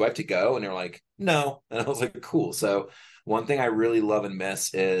I'm like, do I have to go? And they're like, no. And I was like, cool. So one thing I really love and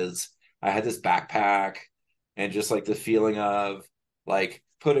miss is I had this backpack and just like the feeling of like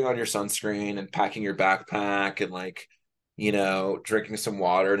putting on your sunscreen and packing your backpack and like, drinking some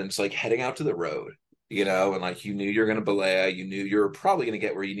water and just like heading out to the road, and like you knew you were going to belay, you knew you were probably going to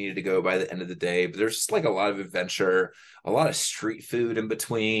get where you needed to go by the end of the day. But there's just like a lot of adventure, a lot of street food in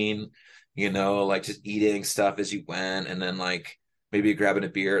between, like just eating stuff as you went and then like maybe grabbing a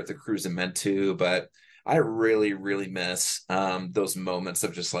beer at the Cruzamento. But I really, really miss those moments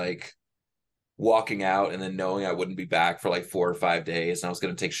of just like walking out and then knowing I wouldn't be back for like 4 or 5 days and I was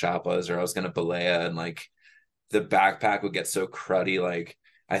going to take shapas or I was going to belaya and like the backpack would get so cruddy. Like,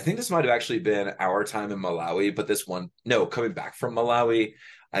 I think this might have actually been our time in Malawi, but no, coming back from Malawi,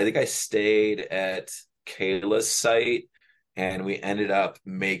 I think I stayed at Kayla's site and we ended up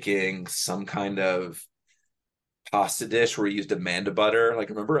making some kind of pasta dish where we used Amanda butter. Like,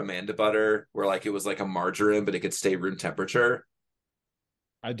 remember Amanda butter, where like it was like a margarine, but it could stay room temperature?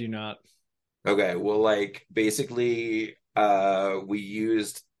 I do not. Okay, well, like basically, we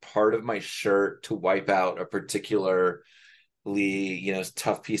used part of my shirt to wipe out a particularly,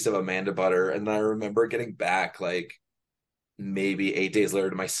 tough piece of Amanda butter. And then I remember getting back like maybe 8 days later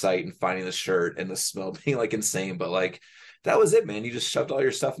to my site and finding the shirt and the smell being like insane. But like that was it, man. You just shoved all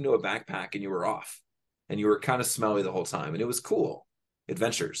your stuff into a backpack and you were off. And you were kind of smelly the whole time. And it was cool.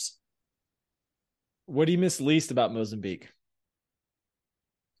 Adventures. What do you miss least about Mozambique?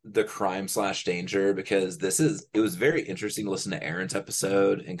 The crime/danger, because it was very interesting to listen to Aaron's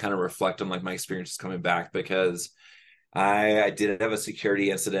episode and kind of reflect on like my experiences coming back, because I did have a security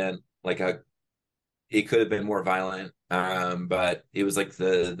incident, it could have been more violent, but it was like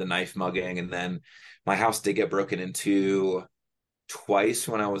the knife mugging, and then my house did get broken into twice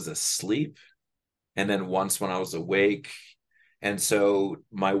when I was asleep, and then once when I was awake. And so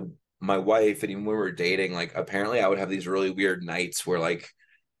my wife, and even when we were dating, like apparently I would have these really weird nights where like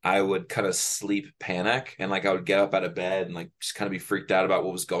I would kind of sleep panic and like I would get up out of bed and like just kind of be freaked out about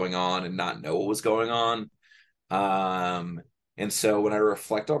what was going on and not know what was going on. Um, and so when I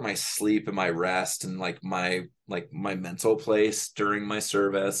reflect on my sleep and my rest and like my mental place during my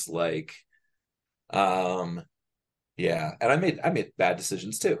service, um, yeah, and I made bad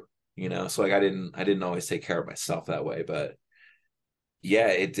decisions too, so like I didn't always take care of myself that way. But yeah,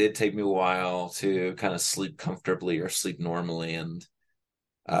 it did take me a while to kind of sleep comfortably or sleep normally. And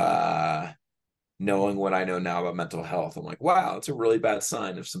uh knowing what I know now about mental health, I'm like, wow, it's a really bad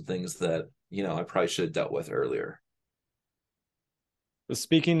sign of some things that, I probably should have dealt with earlier. Well,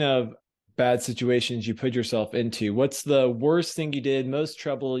 speaking of bad situations you put yourself into, what's the worst thing you did, most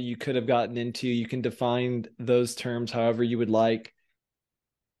trouble you could have gotten into? You can define those terms however you would like.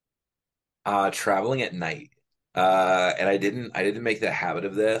 Traveling at night. And I didn't make the habit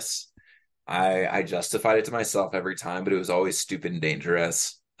of this. I justified it to myself every time, but it was always stupid and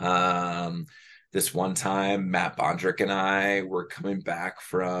dangerous. This one time, Matt Bondrick and I were coming back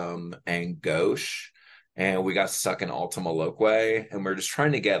from Angoche, and we got stuck in Altamaloque, and we are just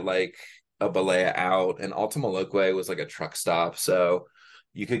trying to get like a Balea out. And Altamaloque was like a truck stop, so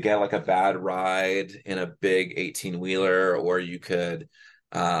you could get like a bad ride in a big 18 wheeler, or you could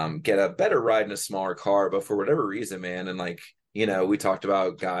get a better ride in a smaller car. But for whatever reason, man, and like, we talked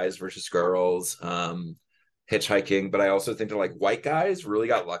about guys versus girls, hitchhiking, but I also think that like white guys really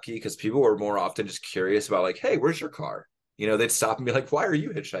got lucky because people were more often just curious about like, hey, where's your car? They'd stop and be like, why are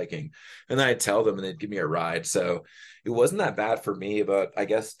you hitchhiking? And then I'd tell them and they'd give me a ride. So it wasn't that bad for me, but I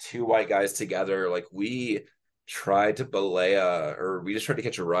guess two white guys together, like we tried to belay or we just tried to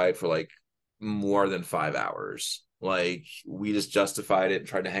catch a ride for like more than 5 hours. Like we just justified it and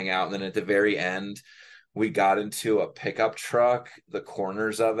tried to hang out. And then at the very end, we got into a pickup truck, the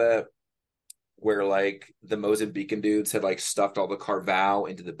corners of it, where like the Mozambican dudes had like stuffed all the Carval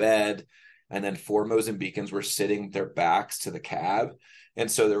into the bed, and then four Mozambicans were sitting with their backs to the cab. And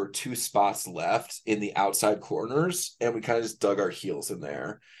so there were two spots left in the outside corners, and we kind of just dug our heels in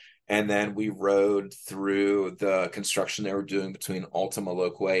there. And then we rode through the construction they were doing between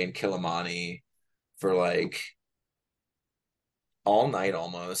Altamaloque and Kilimani for like all night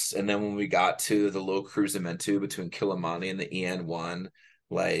almost. And then when we got to the little cruzamento between Kilimani and the EN1,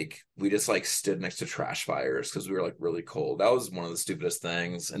 like we just like stood next to trash fires because we were like really cold. That was one of the stupidest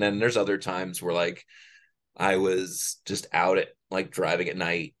things. And then there's other times where like I was just out at like driving at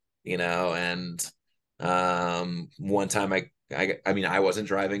night, and one time I mean I wasn't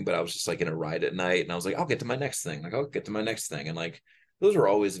driving, but I was just like in a ride at night, and I was like, I'll get to my next thing. Like I'll get to my next thing. And like those were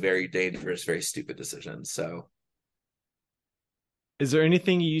always very dangerous, very stupid decisions. So Is there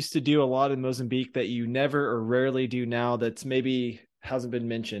anything you used to do a lot in Mozambique that you never or rarely do now that's maybe hasn't been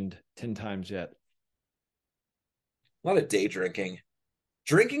mentioned 10 times yet? a lot of day drinking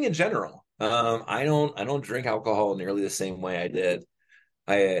in general. I don't drink alcohol nearly the same way I did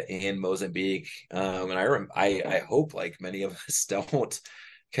in Mozambique. And I hope like many of us don't,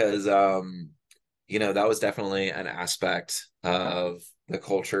 because that was definitely an aspect of the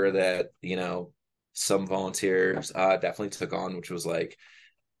culture that some volunteers definitely took on, which was like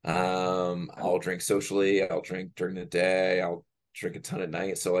I'll drink socially, I'll drink during the day, I'll drink a ton at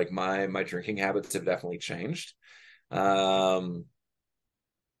night. So like my drinking habits have definitely changed. Um,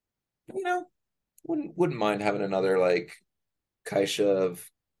 you know, wouldn't mind having another like Kaisha of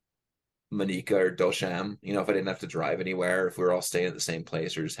Manika or Dosham, if I didn't have to drive anywhere, if we were all staying at the same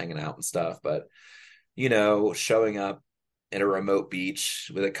place or just hanging out and stuff. But, showing up at a remote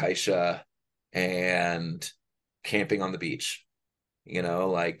beach with a Kaisha and camping on the beach,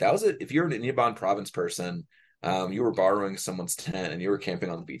 like that was it. If you're an Inyaban province person, you were borrowing someone's tent and you were camping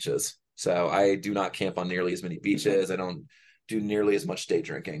on the beaches. So I do not camp on nearly as many beaches. I don't do nearly as much day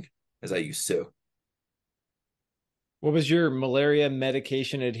drinking as I used to. What was your malaria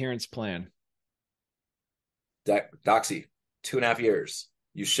medication adherence plan? Doxy, 2.5 years.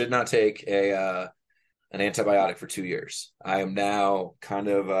 You should not take an antibiotic for 2 years. I am now kind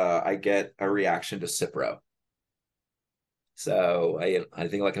of I get a reaction to Cipro. So I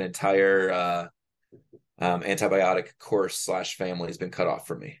think like an entire antibiotic course slash family has been cut off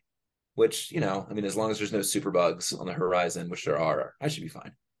for me. Which, I mean, as long as there's no superbugs on the horizon, which there are, I should be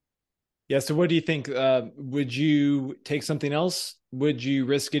fine. Yeah. So what do you think? Would you take something else? Would you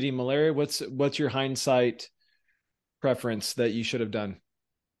risk getting malaria? What's your hindsight preference that you should have done?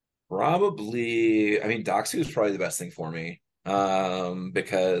 Probably, I mean, Doxy was probably the best thing for me.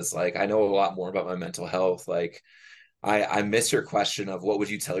 Because like I know a lot more about my mental health. Like I miss your question of what would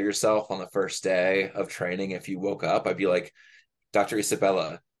you tell yourself on the first day of training if you woke up? I'd be like, Dr.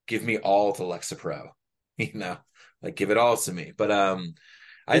 Isabella, give me all the Lexapro, you know, like give it all to me. But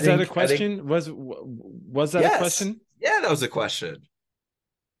Is that a question? Was that a yes, question? yeah, that was a question.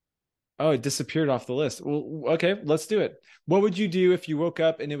 Oh, it disappeared off the list. Well, okay, let's do it. What would you do if you woke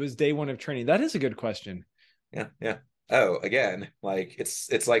up and it was day one of training? That is a good question. Yeah, yeah. Oh, again, like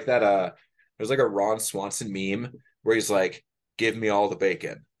it's like that. There's like a Ron Swanson meme where he's like, "Give me all the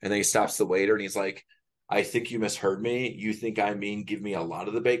bacon," and then he stops the waiter and he's like, "I think you misheard me. You think I mean give me a lot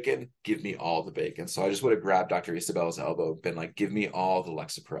of the bacon? Give me all the bacon." So I just would have grabbed Dr. Isabella's elbow and been like, "Give me all the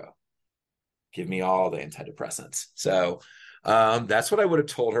Lexapro. Give me all the antidepressants." So that's what I would have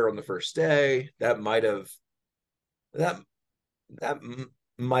told her on the first day. That that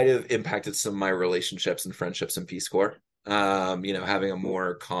might have impacted some of my relationships and friendships in Peace Corps. Having a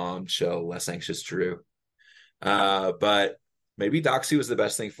more calm, chill, less anxious Drew. But maybe Doxy was the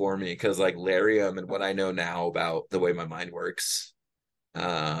best thing for me because like Larium and what I know now about the way my mind works,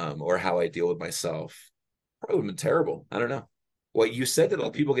 or how I deal with myself, probably would have been terrible. I don't know. What you said that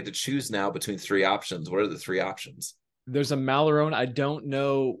all people get to choose now between three options. What are the three options? There's a Malarone. I don't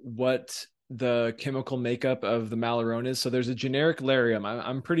know what the chemical makeup of the Malarone is. So there's a generic Larium.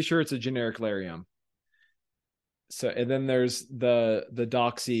 I'm pretty sure it's a generic Larium. So and then there's the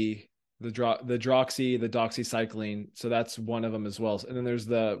Doxy, the Droxy, the doxycycline. So that's one of them as well. And then there's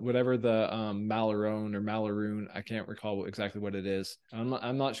the whatever the Malarone or Malaroon. I can't recall exactly what it is.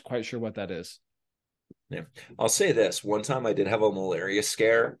 I'm not quite sure what that is. Yeah. I'll say this. One time I did have a malaria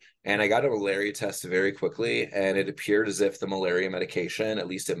scare and I got a malaria test very quickly and it appeared as if the malaria medication, at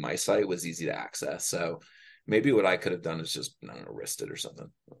least at my site, was easy to access. So maybe what I could have done is just, I don't know, risked it or something.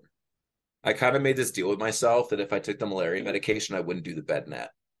 I kind of made this deal with myself that if I took the malaria medication, I wouldn't do the bed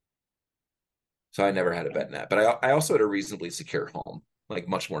net. So I never had a bed net, but I also had a reasonably secure home, like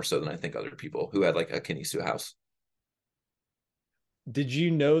much more so than I think other people who had like a Kinesu house. Did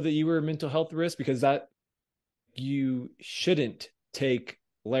you know that you were a mental health risk? Because that you shouldn't take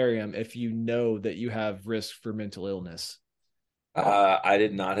Lariam if you know that you have risk for mental illness. I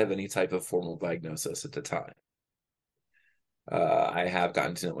did not have any type of formal diagnosis at the time. I have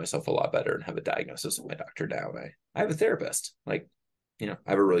gotten to know myself a lot better and have a diagnosis with my doctor now. I have a therapist. Like, I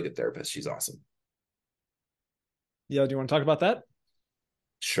have a really good therapist. She's awesome. Yeah, do you want to talk about that?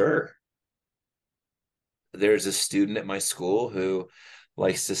 Sure. There's a student at my school who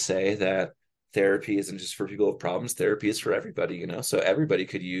likes to say that therapy isn't just for people with problems, therapy is for everybody. So everybody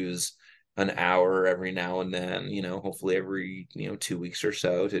could use an hour every now and then, hopefully every 2 weeks or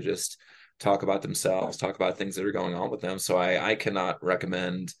so, to just talk about themselves, talk about things that are going on with them. So I cannot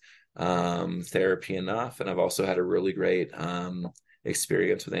recommend therapy enough. And I've also had a really great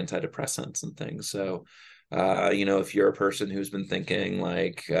experience with antidepressants and things. So if you're a person who's been thinking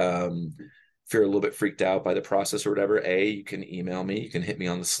like if you're a little bit freaked out by the process or whatever, you can email me. You can hit me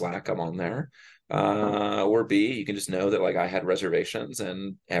on the Slack. I'm on there. Or B, you can just know that like I had reservations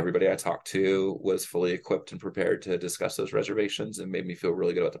and everybody I talked to was fully equipped and prepared to discuss those reservations and made me feel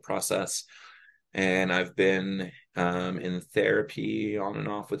really good about the process. And I've been in therapy on and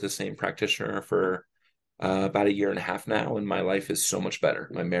off with the same practitioner for about a year and a half now, and my life is so much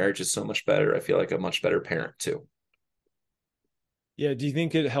better. My marriage is so much better. I feel like a much better parent too. Yeah. Do you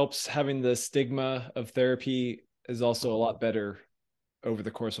think it helps having the stigma of therapy is also a lot better over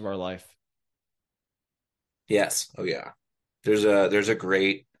the course of our life? Yes. Oh yeah. There's a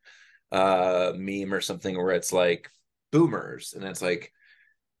great meme or something where it's like boomers and it's like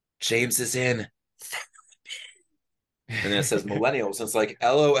James is in and then it says millennials and it's like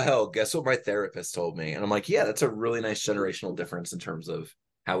LOL, guess what my therapist told me? And I'm like, yeah, that's a really nice generational difference in terms of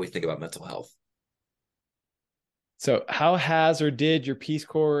how we think about mental health. So, how has or did your Peace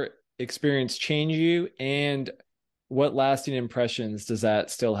Corps experience change you, and what lasting impressions does that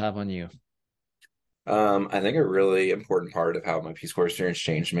still have on you? I think a really important part of how my Peace Corps experience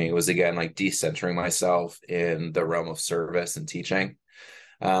changed me was again like decentering myself in the realm of service and teaching.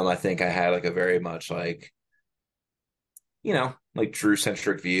 I think I had like a very much like like Drew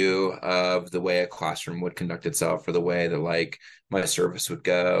centric view of the way a classroom would conduct itself, or the way that like my service would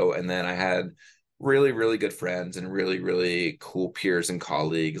go. And then I had really, really good friends and really, really cool peers and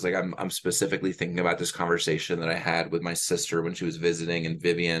colleagues. Like I'm specifically thinking about this conversation that I had with my sister when she was visiting, and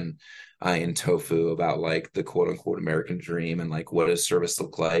Vivian in Tofu, about like the quote unquote American dream and like what does service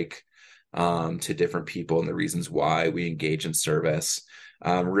look like to different people and the reasons why we engage in service.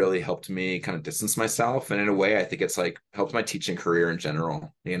 Really helped me kind of distance myself. And in a way, I think it's like helped my teaching career in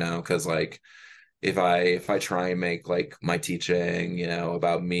general, because like if I try and make like my teaching,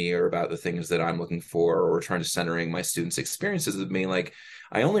 about me or about the things that I'm looking for, or trying to centering my students' experiences with me, like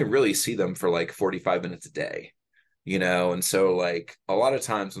I only really see them for like 45 minutes a day, and so like a lot of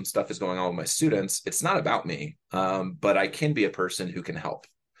times when stuff is going on with my students, it's not about me. But I can be a person who can help,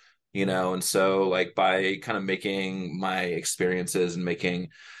 and so like by kind of making my experiences and making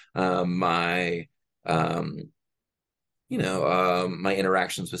my um my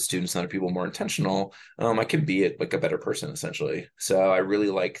interactions with students and other people more intentional, I can be like a better person essentially. So I really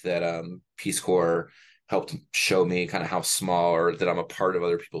like that Peace Corps helped show me kind of how small, or that I'm a part of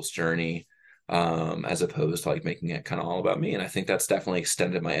other people's journey, as opposed to like making it kind of all about me. And I think that's definitely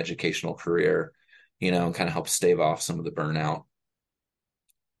extended my educational career, and kind of helped stave off some of the burnout.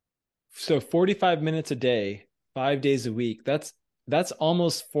 So 45 minutes a day, 5 days a week, that's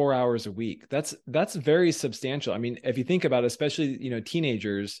almost 4 hours a week. That's very substantial. I mean, if you think about it, especially,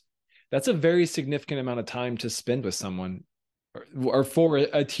 teenagers, that's a very significant amount of time to spend with someone, or for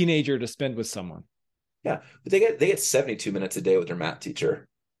a teenager to spend with someone. Yeah, but they get 72 minutes a day with their math teacher.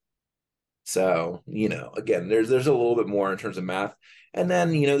 So, again, there's a little bit more in terms of math. And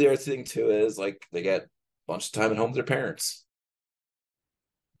then, the other thing too is like they get a bunch of time at home with their parents.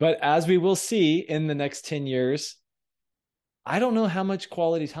 But as we will see in the next 10 years, I don't know how much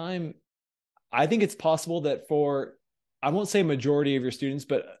quality time. I think it's possible that for, I won't say majority of your students,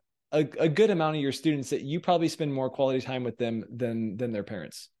 but a good amount of your students, that you probably spend more quality time with them than their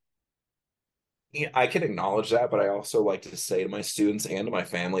parents. Yeah, I can acknowledge that, but I also like to say to my students and to my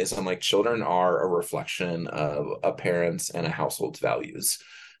families, I'm like, children are a reflection of a parent's and a household's values.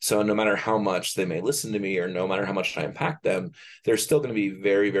 So no matter how much they may listen to me, or no matter how much I impact them, they're still going to be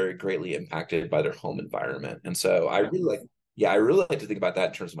very, very greatly impacted by their home environment. And so I really like to think about that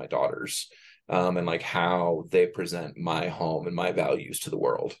in terms of my daughters, and like how they present my home and my values to the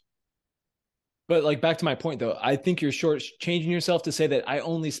world. But like back to my point though, I think you're short changing yourself to say that I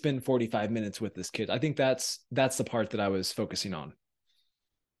only spend 45 minutes with this kid. I think that's the part that I was focusing on.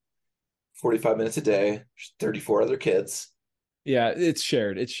 45 minutes a day, 34 other kids. Yeah, it's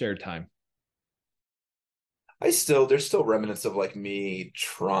shared. It's shared time. There's still remnants of like me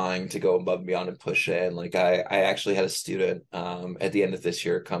trying to go above and beyond and push in. Like I actually had a student at the end of this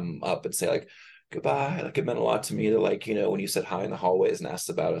year come up and say like goodbye. Like it meant a lot to me to like, when you said hi in the hallways and asked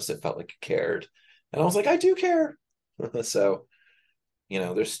about us, it felt like you cared. And I was like, I do care. So,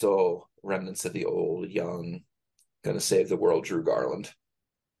 there's still remnants of the old, young, gonna save the world Drew Garland.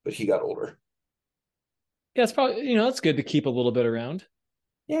 But he got older. Yeah, it's probably, it's good to keep a little bit around.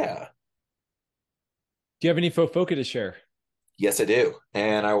 Yeah. Do you have any foca to share? Yes, I do.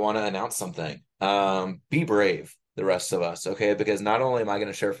 And I want to announce something. Be brave, the rest of us, okay? Because not only am I going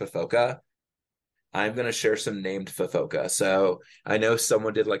to share Fofoka, I'm going to share some named Fofoka. So I know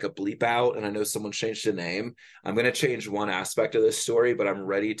someone did like a bleep out and I know someone changed the name. I'm going to change one aspect of this story, but I'm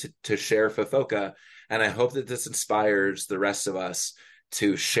ready to share Fofoka. And I hope that this inspires the rest of us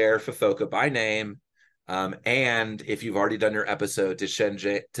to share Fofoka by name. And if you've already done your episode, to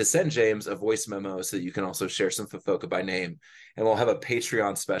send James a voice memo so that you can also share some Fofoka by name. And we'll have a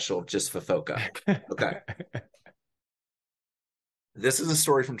Patreon special just Fofoka. Okay. This is a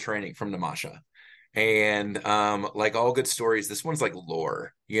story from training from Namasha. And like all good stories, this one's like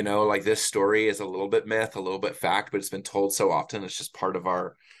lore, like this story is a little bit myth, a little bit fact, but it's been told so often, it's just part of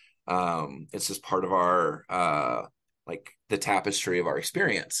our like the tapestry of our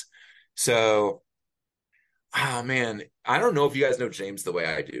experience. So oh man, I don't know if you guys know James the way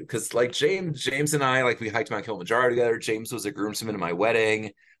I do, because like James and I, like we hiked Mount Kilimanjaro together. James was a groomsman in my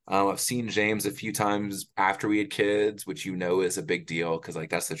wedding. I've seen James a few times after we had kids, which is a big deal because like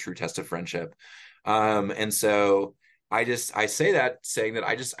that's the true test of friendship. And so I say that saying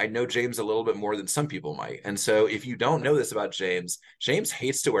that I know James a little bit more than some people might. And so if you don't know this about James, James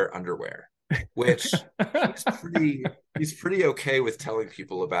hates to wear underwear, which he's pretty okay with telling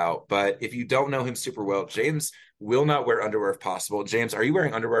people about. But if you don't know him super well, James will not wear underwear if possible. James, are you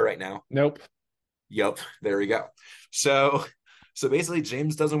wearing underwear right now? Nope. Yep, there we go. So basically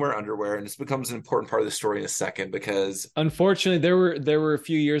James doesn't wear underwear, and this becomes an important part of the story in a second because unfortunately there were a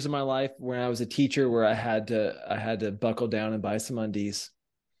few years of my life when I was a teacher where I had to buckle down and buy some undies.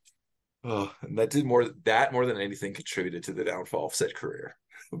 Oh, and that more than anything contributed to the downfall of said career.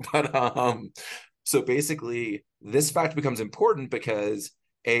 But so basically this fact becomes important because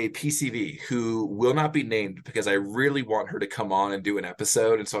a PCV who will not be named because I really want her to come on and do an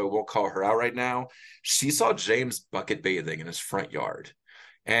episode, and so I won't call her out right now. She saw James bucket bathing in his front yard.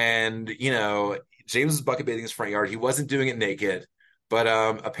 And James was bucket bathing in his front yard. He wasn't doing it naked, but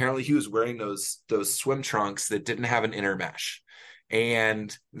apparently he was wearing those swim trunks that didn't have an inner mesh.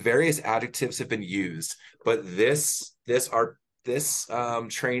 And various adjectives have been used, but this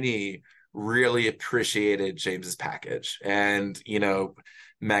trainee really appreciated James's package, and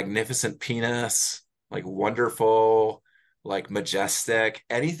magnificent penis, like wonderful, like majestic,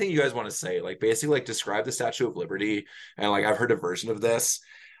 anything you guys want to say, like basically like describe the Statue of Liberty. And like I've heard a version of this.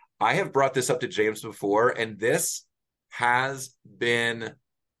 I have brought this up to James before, and this has been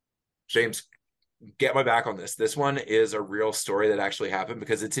James, get my back on this. This one is a real story that actually happened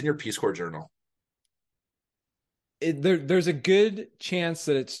because it's in your Peace Corps journal. There's a good chance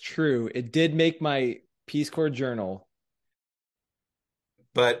that it's true. It did make my Peace Corps journal.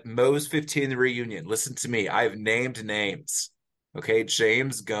 But Mo's 15 reunion, listen to me. I've named names. Okay,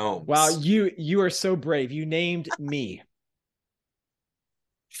 James Gomes. Wow, you are so brave. You named me.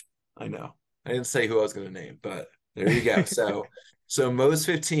 I know. I didn't say who I was going to name, but there you go. So Mo's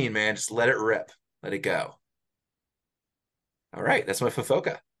 15, man, just let it rip. Let it go. All right, that's my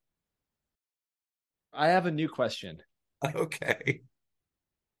Fofoka. I have a new question. Okay.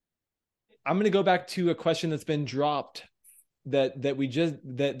 I'm going to go back to a question that's been dropped that we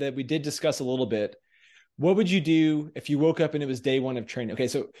did discuss a little bit. What would you do if you woke up and it was day one of training? Okay,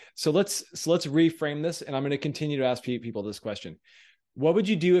 so let's reframe this, and I'm going to continue to ask people this question. What would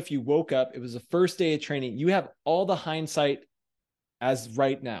you do if you woke up, it was the first day of training, you have all the hindsight as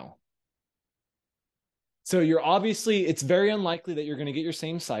right now? So it's very unlikely that you're going to get your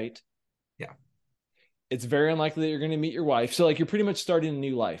same site. Yeah. It's very unlikely that you're going to meet your wife. So like you're pretty much starting a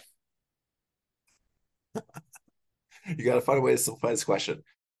new life. You got to find a way to simplify this question.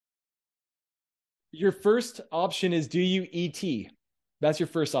 Your first option is, do you ET? That's your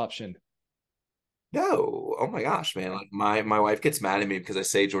first option. No. Oh my gosh, man. Like my wife gets mad at me because I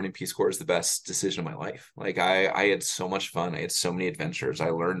say joining Peace Corps is the best decision of my life. Like I had so much fun. I had so many adventures.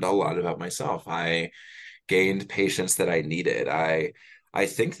 I learned a lot about myself. I gained patience that I needed. I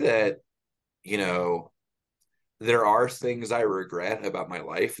think that you know, there are things I regret about my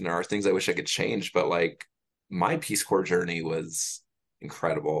life and there are things I wish I could change, but like my Peace Corps journey was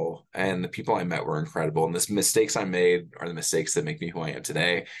incredible and the people I met were incredible. And the mistakes I made are the mistakes that make me who I am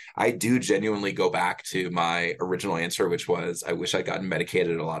today. I do genuinely go back to my original answer, which was I wish I'd gotten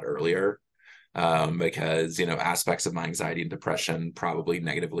medicated a lot earlier. Because, aspects of my anxiety and depression probably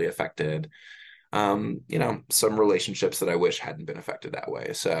negatively affected, some relationships that I wish hadn't been affected that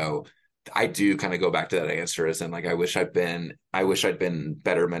way. So I do kind of go back to that answer as in like I wish I'd been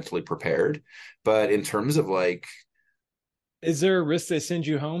better mentally prepared. But in terms of like Is there a risk they send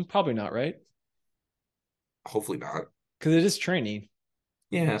you home? Probably not, right? hopefully not. Because it is training.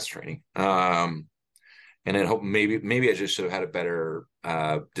 Yeah, that's training. And then hope maybe I just should have had a better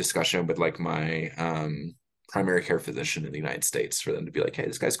discussion with like my primary care physician in the United States for them to be like, hey,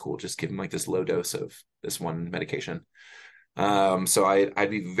 this guy's cool. Just give him like this low dose of this one medication. So I'd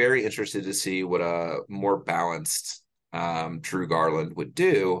be very interested to see what a more balanced Drew Garland would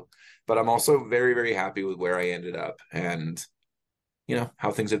do. But I'm also very, very happy with where I ended up and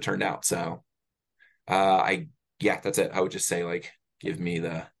how things have turned out. So I yeah, that's it. I would just say like give me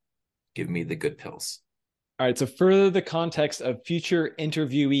the good pills. All right. So further the context of future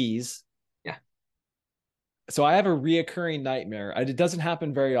interviewees. Yeah. So I have a reoccurring nightmare. It doesn't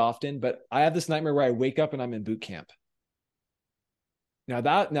happen very often, but I have this nightmare where I wake up and I'm in boot camp.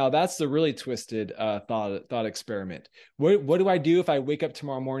 Now that's the really twisted thought experiment. What do I do if I wake up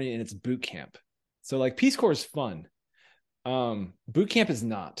tomorrow morning and it's boot camp? So like Peace Corps is fun. Boot camp is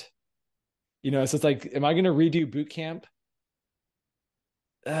not. So it's like, am I going to redo boot camp?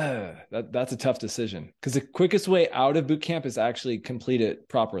 That's a tough decision because the quickest way out of boot camp is actually complete it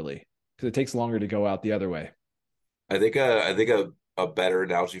properly because it takes longer to go out the other way. I think a better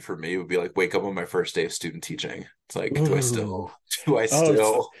analogy for me would be like wake up on my first day of student teaching. It's like, do I Ooh. still do I Oh,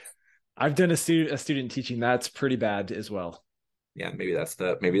 still I've done a student teaching. That's pretty bad as well. yeah, maybe that's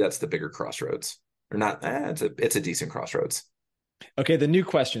the bigger crossroads. Or not, it's a decent crossroads. Okay, the new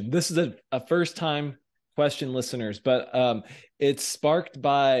question. This is a first time question, listeners, but it's sparked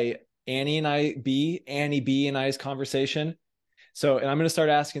by Annie B and I's conversation. So, and I'm going to start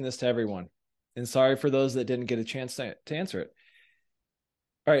asking this to everyone. And sorry for those that didn't get a chance to answer it.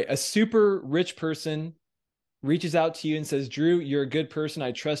 All right, a super rich person reaches out to you and says, Drew, you're a good person.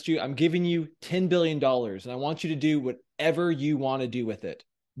 I trust you. I'm giving you $10 billion dollars, and I want you to do whatever you want to do with it.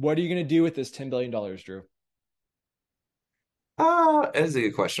 What are you going to do with this $10 billion dollars, Drew? That is a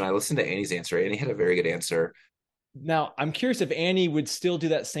good question. I listened to Annie's answer. Annie had a very good answer. Now, I'm curious if Annie would still do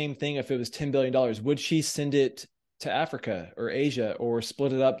that same thing if it was $10 billion dollars. Would she send it to Africa or Asia or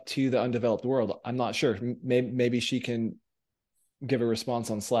split it up to the undeveloped world? I'm not sure. Maybe she can give a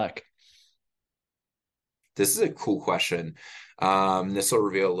response on Slack. This is a cool question. This will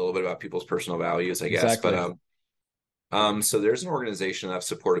reveal a little bit about people's personal values, I guess. But Exactly. so there's an organization that I've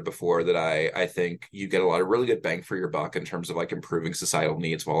supported before that I think you get a lot of really good bang for your buck in terms of like improving societal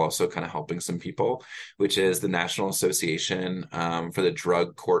needs while also kind of helping some people, which is the National Association for the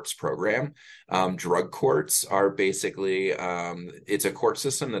Drug Courts Program. Drug courts are basically it's a court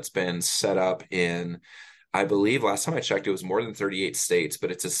system that's been set up in I believe last time I checked, it was more than 38 states, but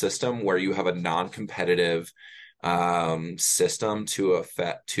it's a system where you have a non-competitive system to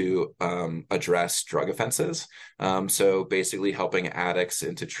address drug offenses. So basically helping addicts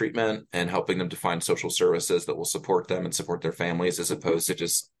into treatment and helping them to find social services that will support them and support their families as opposed to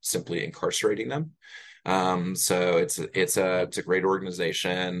just simply incarcerating them. So it's a great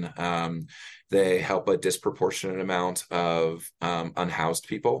organization. They help a disproportionate amount of unhoused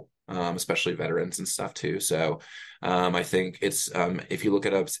people, especially veterans and stuff too. So I think it's if you look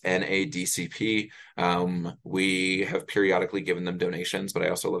it up, it's NADCP. We have periodically given them donations, but I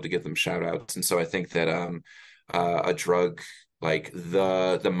also love to give them shout outs. And so I think that a drug like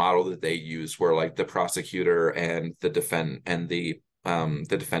the model that they use where like the prosecutor and the defendant's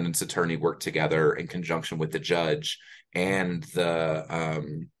attorney work together in conjunction with the judge and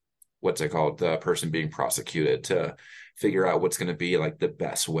the what's it called, the person being prosecuted to figure out what's going to be like the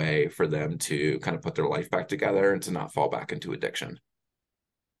best way for them to kind of put their life back together and to not fall back into addiction.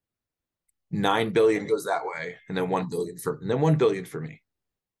 9 billion goes that way, and then 1 billion for me.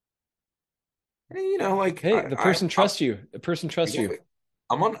 And, like Hey, the person trusts you. The person trusts you. exactly.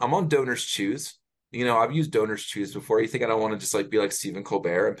 I'm on Donors Choose. I've used Donors Choose before. You think I don't want to just like be like Stephen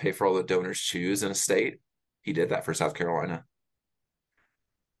Colbert and pay for all the Donors Choose in a state? He did that for South Carolina.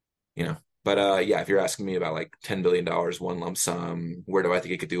 you know. But yeah, if you're asking me about like $10 billion, one lump sum, where do I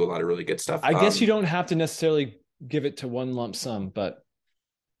think it could do a lot of really good stuff? I guess you don't have to necessarily give it to one lump sum, but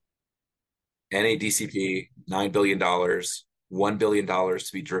NADCP, $9 billion. $1 billion to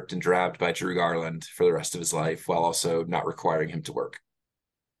be dripped and drabbed by Drew Garland for the rest of his life while also not requiring him to work.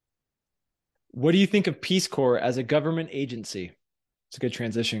 What do you think of Peace Corps as a government agency? It's a good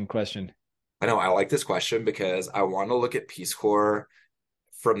transition question. I know I like this question because I want to look at Peace Corps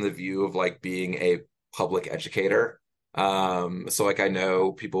from the view of like being a public educator. So like I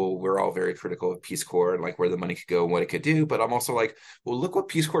know people, we're all very critical of Peace Corps and like where the money could go and what it could do, but I'm also like, well, look what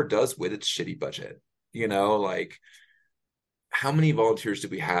Peace Corps does with its shitty budget. Like how many volunteers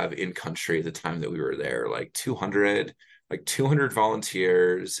did we have in country at the time that we were there? Like 200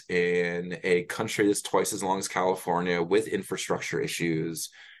 volunteers in a country that's twice as long as California with infrastructure issues.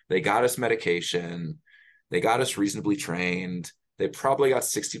 They got us medication. They got us reasonably trained. They probably got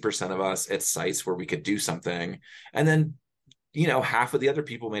 60% of us at sites where we could do something. And then, half of the other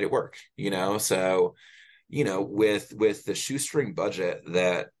people made it work. So, with the shoestring budget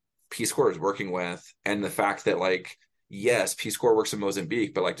that Peace Corps is working with, and the fact that like, yes, Peace Corps works in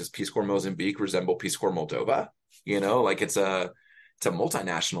Mozambique, but like, does Peace Corps Mozambique resemble Peace Corps Moldova? Like it's a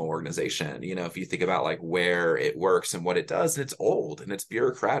multinational organization. If you think about like where it works and what it does, and it's old and it's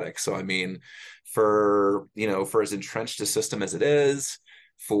bureaucratic. So I mean, for as entrenched a system as it is,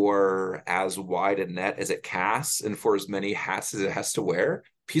 for as wide a net as it casts, and for as many hats as it has to wear,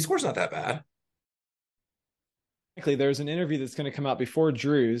 Peace Corps is not that bad. There's an interview that's going to come out before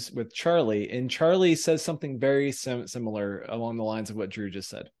Drew's with Charlie, and Charlie says something very similar along the lines of what Drew just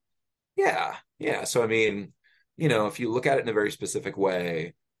said. Yeah, yeah. So I mean, if you look at it in a very specific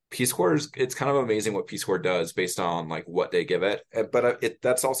way, Peace Corps it's kind of amazing what Peace Corps does based on like what they give it. But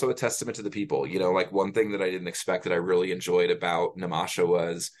that's also a testament to the people. Like one thing that I didn't expect that I really enjoyed about Namasha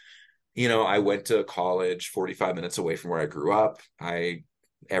was, I went to college 45 minutes away from where I grew up.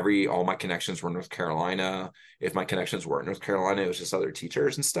 All my connections were in North Carolina. If my connections weren't North Carolina, it was just other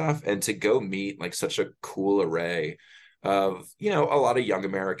teachers and stuff. And to go meet like such a cool array of, a lot of young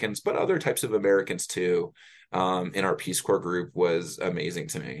Americans, but other types of Americans too, in our Peace Corps group was amazing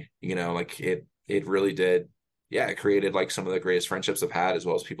to me. Like it really did. Yeah, it created like some of the greatest friendships I've had, as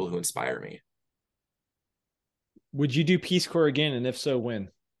well as people who inspire me. Would you do Peace Corps again? And if so, when?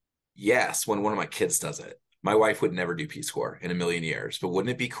 Yes, when one of my kids does it. My wife would never do Peace Corps in a million years, but wouldn't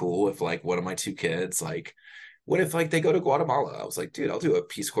it be cool if like one of my two kids, like, what if like they go to Guatemala? I was like, dude, I'll do a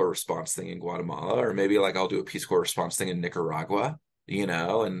Peace Corps response thing in Guatemala, or maybe like I'll do a Peace Corps response thing in Nicaragua,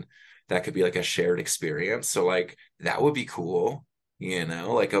 and that could be like a shared experience. So like that would be cool,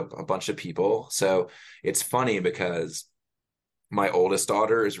 like a bunch of people. So it's funny because my oldest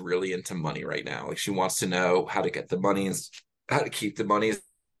daughter is really into money right now. Like she wants to know how to get the monies, how to keep the monies,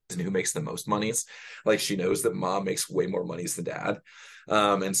 and who makes the most monies. Like she knows that mom makes way more monies than dad.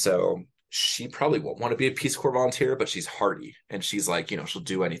 And so she probably won't want to be a Peace Corps volunteer, but she's hardy and she's like, she'll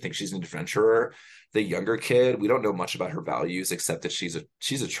do anything. She's an adventurer. The younger kid, we don't know much about her values except that she's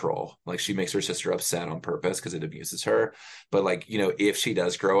a troll. Like she makes her sister upset on purpose because it abuses her. But like, if she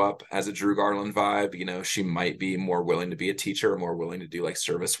does grow up as a Drew Garland vibe, she might be more willing to be a teacher, more willing to do like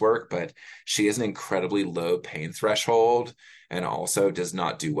service work, but she has an incredibly low pain threshold and also does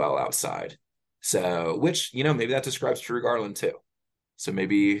not do well outside. So, which, maybe that describes Drew Garland too. So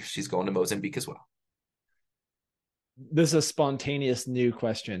maybe she's going to Mozambique as well. This is a spontaneous new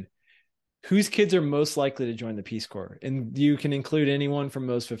question. Whose kids are most likely to join the Peace Corps? And you can include anyone from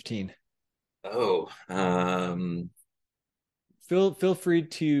Mo's 15. Oh, feel free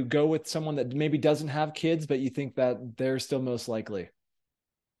to go with someone that maybe doesn't have kids, but you think that they're still most likely.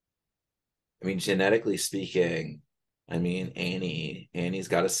 I mean, genetically speaking, I mean, Annie's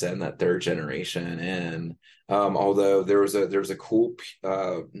got to send that third generation in. Although there was a cool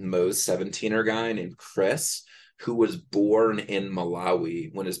Mo's 17er guy named Chris who was born in Malawi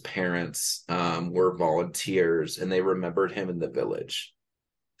when his parents were volunteers and they remembered him in the village.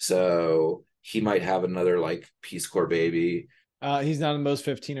 So he might have another like Peace Corps baby. He's not a Mo's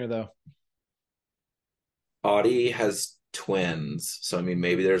 15er though. Audie has twins, so I mean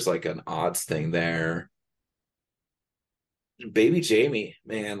maybe there's like an odds thing there. Baby Jamie,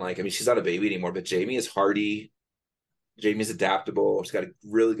 man, like I mean she's not a baby anymore, but Jamie is hardy. Jamie's adaptable. She's got a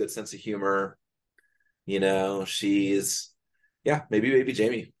really good sense of humor. She's maybe baby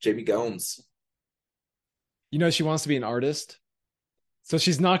Jamie Gomes. She wants to be an artist. So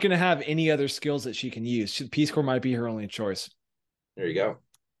she's not going to have any other skills that she can use. Peace Corps might be her only choice. There you go.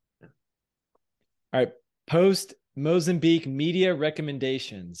 All right. Post Mozambique media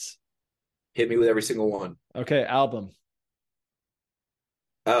recommendations. Hit me with every single one. Okay. Album.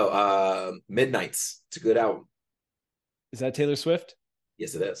 Oh, Midnights. It's a good album. Is that Taylor Swift?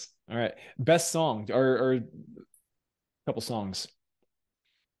 Yes, it is. All right. Best song or a couple songs.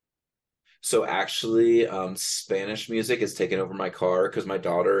 So actually, Spanish music has taken over my car because my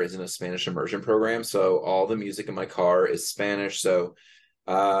daughter is in a Spanish immersion program. So all the music in my car is Spanish. So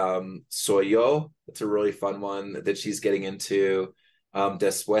Soy Yo, it's a really fun one that she's getting into.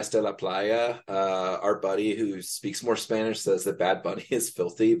 Después de la Playa, our buddy who speaks more Spanish says that Bad Bunny is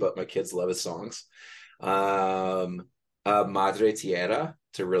filthy, but my kids love his songs. Um, Madre Tierra,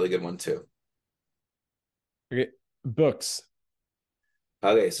 it's a really good one too. Okay. Books.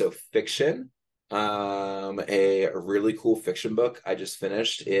 Okay, so fiction. A really cool fiction book I just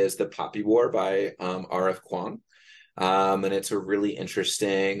finished is The Poppy War by R.F. Kuang. And it's a really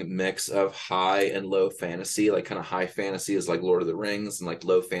interesting mix of high and low fantasy. Like kind of high fantasy is like Lord of the Rings, and like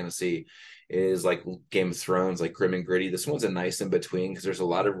low fantasy is like Game of Thrones, like grim and gritty. This one's a nice in between because there's a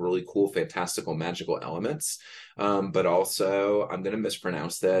lot of really cool, fantastical, magical elements. But also, I'm going to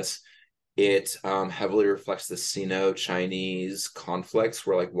mispronounce this. It heavily reflects the Sino-Chinese conflicts,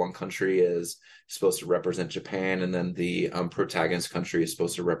 where like one country is supposed to represent Japan, and then the protagonist country is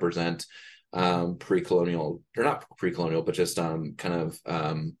supposed to represent pre-colonial, or not pre-colonial, but just kind of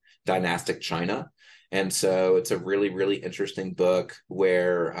dynastic China. And so it's a really, really interesting book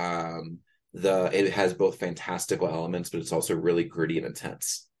where the it has both fantastical elements, but it's also really gritty and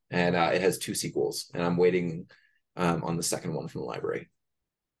intense. And it has two sequels, and I'm waiting on the second one from the library.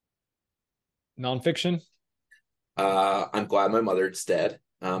 Nonfiction. I'm Glad My Mother's Dead,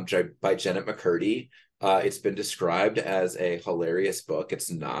 by Janet McCurdy. It's been described as a hilarious book. It's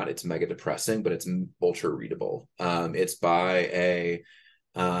not. It's mega depressing, but it's ultra readable. It's by a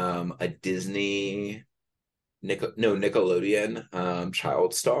Disney, Nickelodeon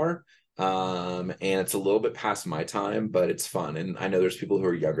child star. And it's a little bit past my time, but it's fun. And I know there's people who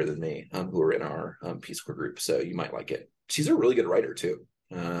are younger than me who are in our Peace Corps group, so you might like it. She's a really good writer too.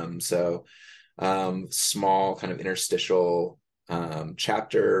 So small kind of interstitial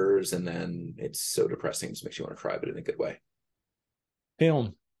chapters, and then it's so depressing, it just makes you want to cry, but in a good way.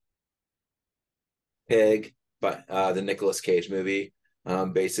 Film. Pig, but the Nicolas Cage movie.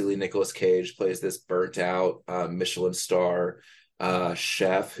 Basically, Nicolas Cage plays this burnt out Michelin star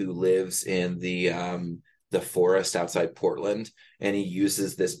chef who lives in the forest outside Portland, and he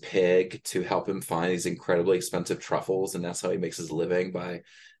uses this pig to help him find these incredibly expensive truffles, and that's how he makes his living, by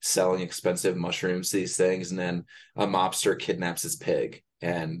selling expensive mushrooms to these things. And then a mobster kidnaps his pig,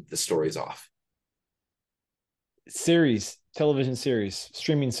 and the story's off. Series. Television series.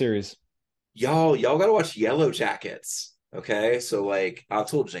 Streaming series. Y'all gotta watch Yellow Jackets. Okay, so like I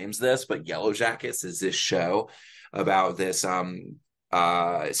told James this, but Yellow Jackets is this show about this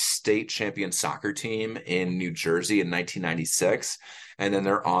state champion soccer team in New Jersey in 1996, and then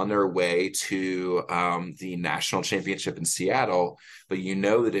they're on their way to the national championship in Seattle. But you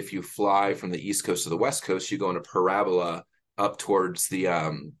know that if you fly from the East Coast to the West Coast, you go in a parabola up towards the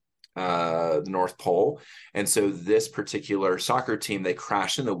North Pole. And so this particular soccer team, they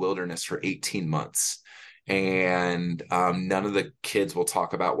crashed in the wilderness for 18 months. And none of the kids will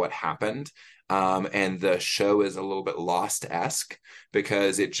talk about what happened. And the show is a little bit Lost-esque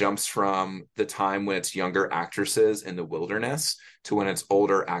because it jumps from the time when it's younger actresses in the wilderness to when it's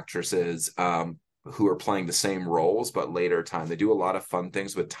older actresses who are playing the same roles, but later time. They do a lot of fun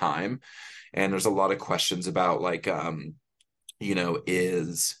things with time. And there's a lot of questions about like,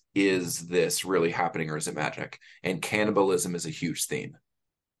 is this really happening or is it magic? And cannibalism is a huge theme.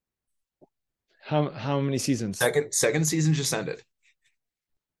 How many seasons? Second season just ended.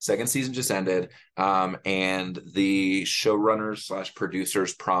 Second season just ended, and the showrunners slash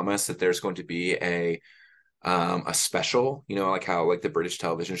producers promise that there's going to be a special, like how like the British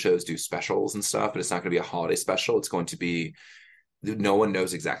television shows do specials and stuff, but it's not going to be a holiday special. It's going to be, no one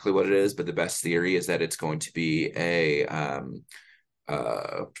knows exactly what it is, but the best theory is that it's going to be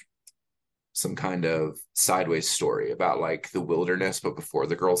some kind of sideways story about like the wilderness, but before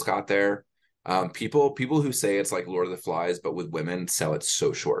the girls got there. People who say it's like Lord of the Flies, but with women, sell it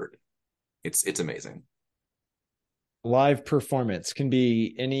so short. It's amazing. Live performance can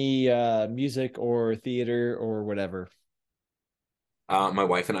be any music or theater or whatever. My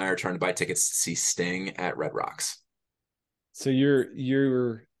wife and I are trying to buy tickets to see Sting at Red Rocks. So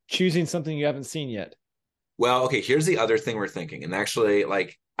you're choosing something you haven't seen yet. Well, okay, here's the other thing we're thinking. And actually,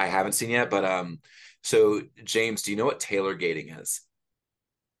 like I haven't seen yet, but so James, do you know what Taylor gating is?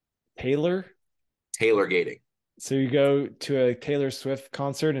 Taylor? Taylor gating. So you go to a Taylor Swift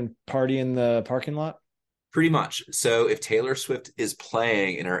concert and party in the parking lot? Pretty much. So if Taylor Swift is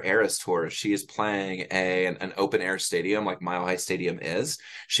playing in her Eras tour, she is playing an open air stadium like Mile High Stadium is.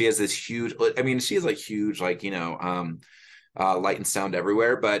 She has this huge, I mean, she has like huge, like, light and sound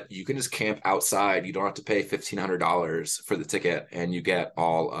everywhere, but you can just camp outside. You don't have to pay $1,500 for the ticket, and you get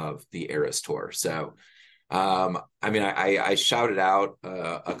all of the Eras tour. So, I mean, I shouted out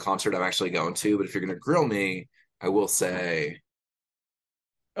a concert I'm actually going to, but if you're going to grill me, I will say,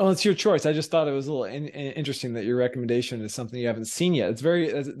 Oh, it's your choice. I just thought it was a little interesting that your recommendation is something you haven't seen yet. It's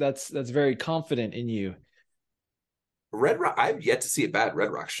very that's very confident in you. Red Rock. I've yet to see a bad Red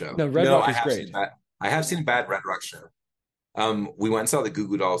Rock show. No, Red No, Rock I is have seen great. bad. I have seen a bad Red Rock show. We went and saw the Goo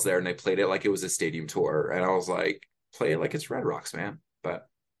Goo Dolls there, and they played it like it was a stadium tour, and I was like, play it like it's Red Rocks, man. But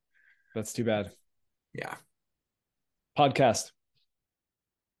That's too bad. yeah, Podcast.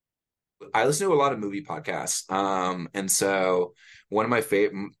 I listen to a lot of movie podcasts. And so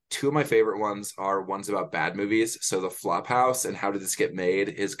two of my favorite ones are ones about bad movies. So the Flophouse and How Did This Get Made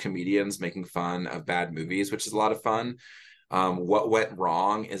is comedians making fun of bad movies, which is a lot of fun. What Went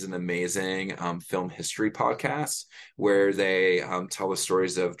Wrong is an amazing film history podcast where they tell the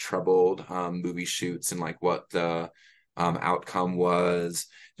stories of troubled movie shoots and like what the outcome was.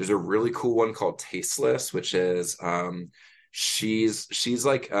 There's a really cool one called Tasteless, which is she's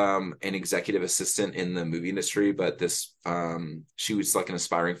like an executive assistant in the movie industry, but this she was like an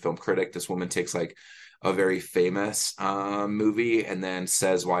aspiring film critic. This woman takes like a very famous movie and then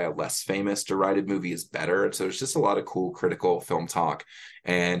says why a less famous derided movie is better. So there's just a lot of cool critical film talk,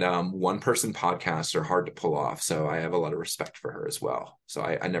 and one person podcasts are hard to pull off. So I have a lot of respect for her as well. So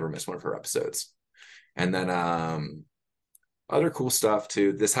I never miss one of her episodes. And then other cool stuff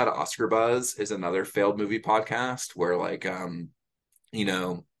too. This Had Oscar Buzz is another failed movie podcast where like you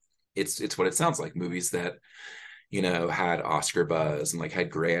know, it's what it sounds like. Movies that, had Oscar buzz and like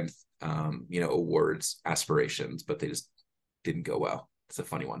had grand awards aspirations, but they just didn't go well. It's a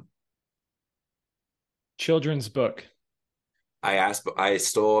funny one. Children's book. I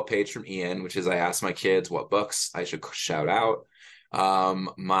stole a page from Ian, which is I asked my kids what books I should shout out.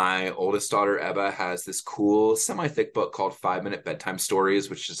 My oldest daughter Ebba has this cool semi-thick book called 5 Minute Bedtime Stories,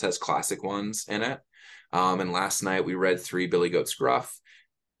 which just has classic ones in it. And last night we read Three Billy Goats Gruff,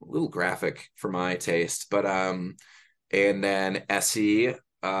 a little graphic for my taste, but and then Essie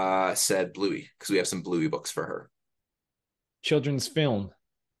said Bluey because we have some Bluey books for her. Children's film.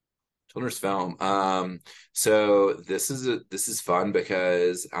 Children's film. So this is fun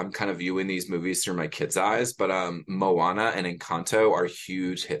because I'm kind of viewing these movies through my kids' eyes, but Moana and Encanto are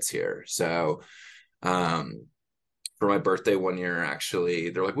huge hits here. So for my birthday one year,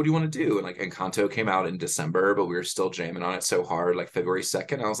 actually, they're like, "What do you want to do?" And like Encanto came out in December, but we were still jamming on it so hard, like February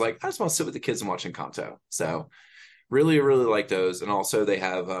 2nd. I was like, I just want to sit with the kids and watch Encanto. So really, really like those. And also they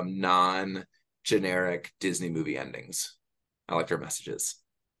have non-generic Disney movie endings. I like their messages.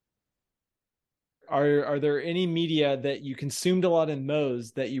 Are there any media that you consumed a lot in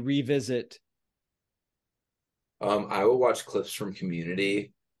Moe's that you revisit? I will watch clips from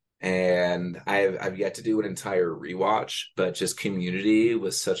Community, and I've yet to do an entire rewatch, but just Community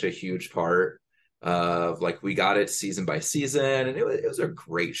was such a huge part of like we got it season by season, and it was a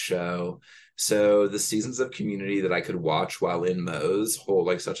great show. So the seasons of Community that I could watch while in Moe's hold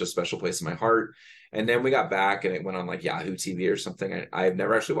like such a special place in my heart. And then we got back and it went on like Yahoo TV or something. I've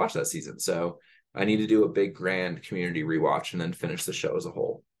never actually watched that season, so I need to do a big grand Community rewatch and then finish the show as a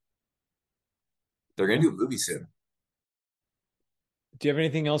whole. They're gonna do a movie soon. Do you have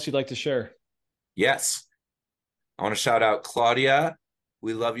anything else you'd like to share? Yes. I want to shout out Claudia.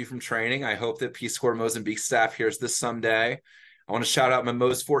 We love you from training. I hope that Peace Corps Mozambique staff hears this someday. I want to shout out my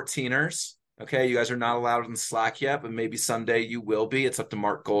Mo's 14ers. Okay, you guys are not allowed in Slack yet, but maybe someday you will be. It's up to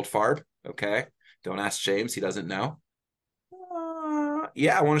Mark Goldfarb. Okay, don't ask James; he doesn't know.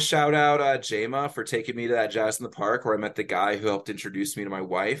 Yeah, I want to shout out Jama for taking me to that Jazz in the Park where I met the guy who helped introduce me to my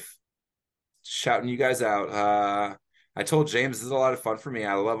wife. Shouting you guys out. I told James this is a lot of fun for me.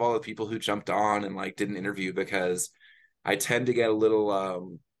 I love all the people who jumped on and like did an interview because I tend to get a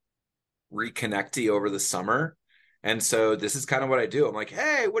little reconnecty over the summer. And so this is kind of what I do. I'm like,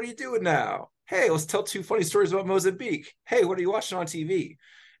 hey, what are you doing now? Hey, let's tell two funny stories about Mozambique. Hey, what are you watching on TV?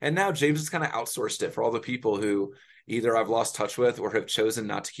 And now James has kind of outsourced it for all the people who either I've lost touch with or have chosen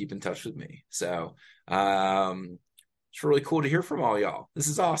not to keep in touch with me. So it's really cool to hear from all y'all. This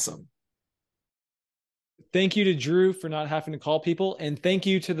is awesome. Thank you to Drew for not having to call people. And thank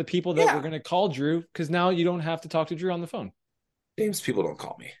you to the people that were going to call Drew, because now you don't have to talk to Drew on the phone. James, people don't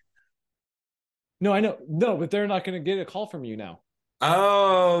call me. No, I know. No, but they're not going to get a call from you now.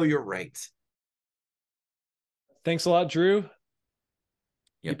 Oh, you're right. Thanks a lot, Drew.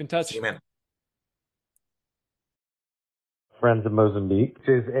 Yep. Keep in touch. See you, man. Friends of Mozambique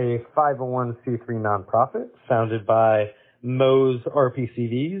is a 501c3 nonprofit founded by Mo's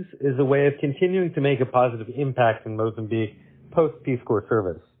RPCVs is a way of continuing to make a positive impact in Mozambique post-Peace Corps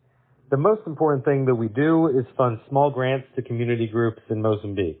service. The most important thing that we do is fund small grants to community groups in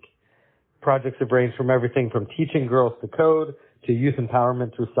Mozambique. Projects have ranged from everything from teaching girls to code to youth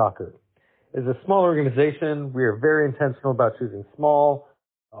empowerment through soccer. As a small organization, we are very intentional about choosing small,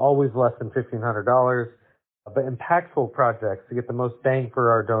 always less than $1,500, but impactful projects to get the most bang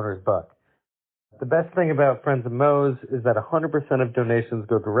for our donors' buck. The best thing about Friends of Mo's is that 100% of donations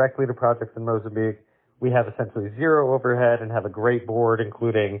go directly to projects in Mozambique. We have essentially zero overhead and have a great board,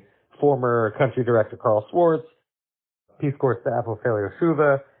 including former country director Carl Swartz, Peace Corps staff Ophelia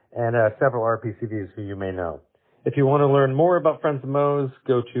Shuva, and several RPCVs who you may know. If you want to learn more about Friends of Mo's,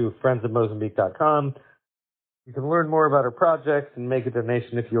 go to friendsofmozambique.com. You can learn more about our projects and make a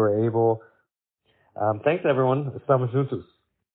donation if you are able. Thanks, everyone. Estamos juntos.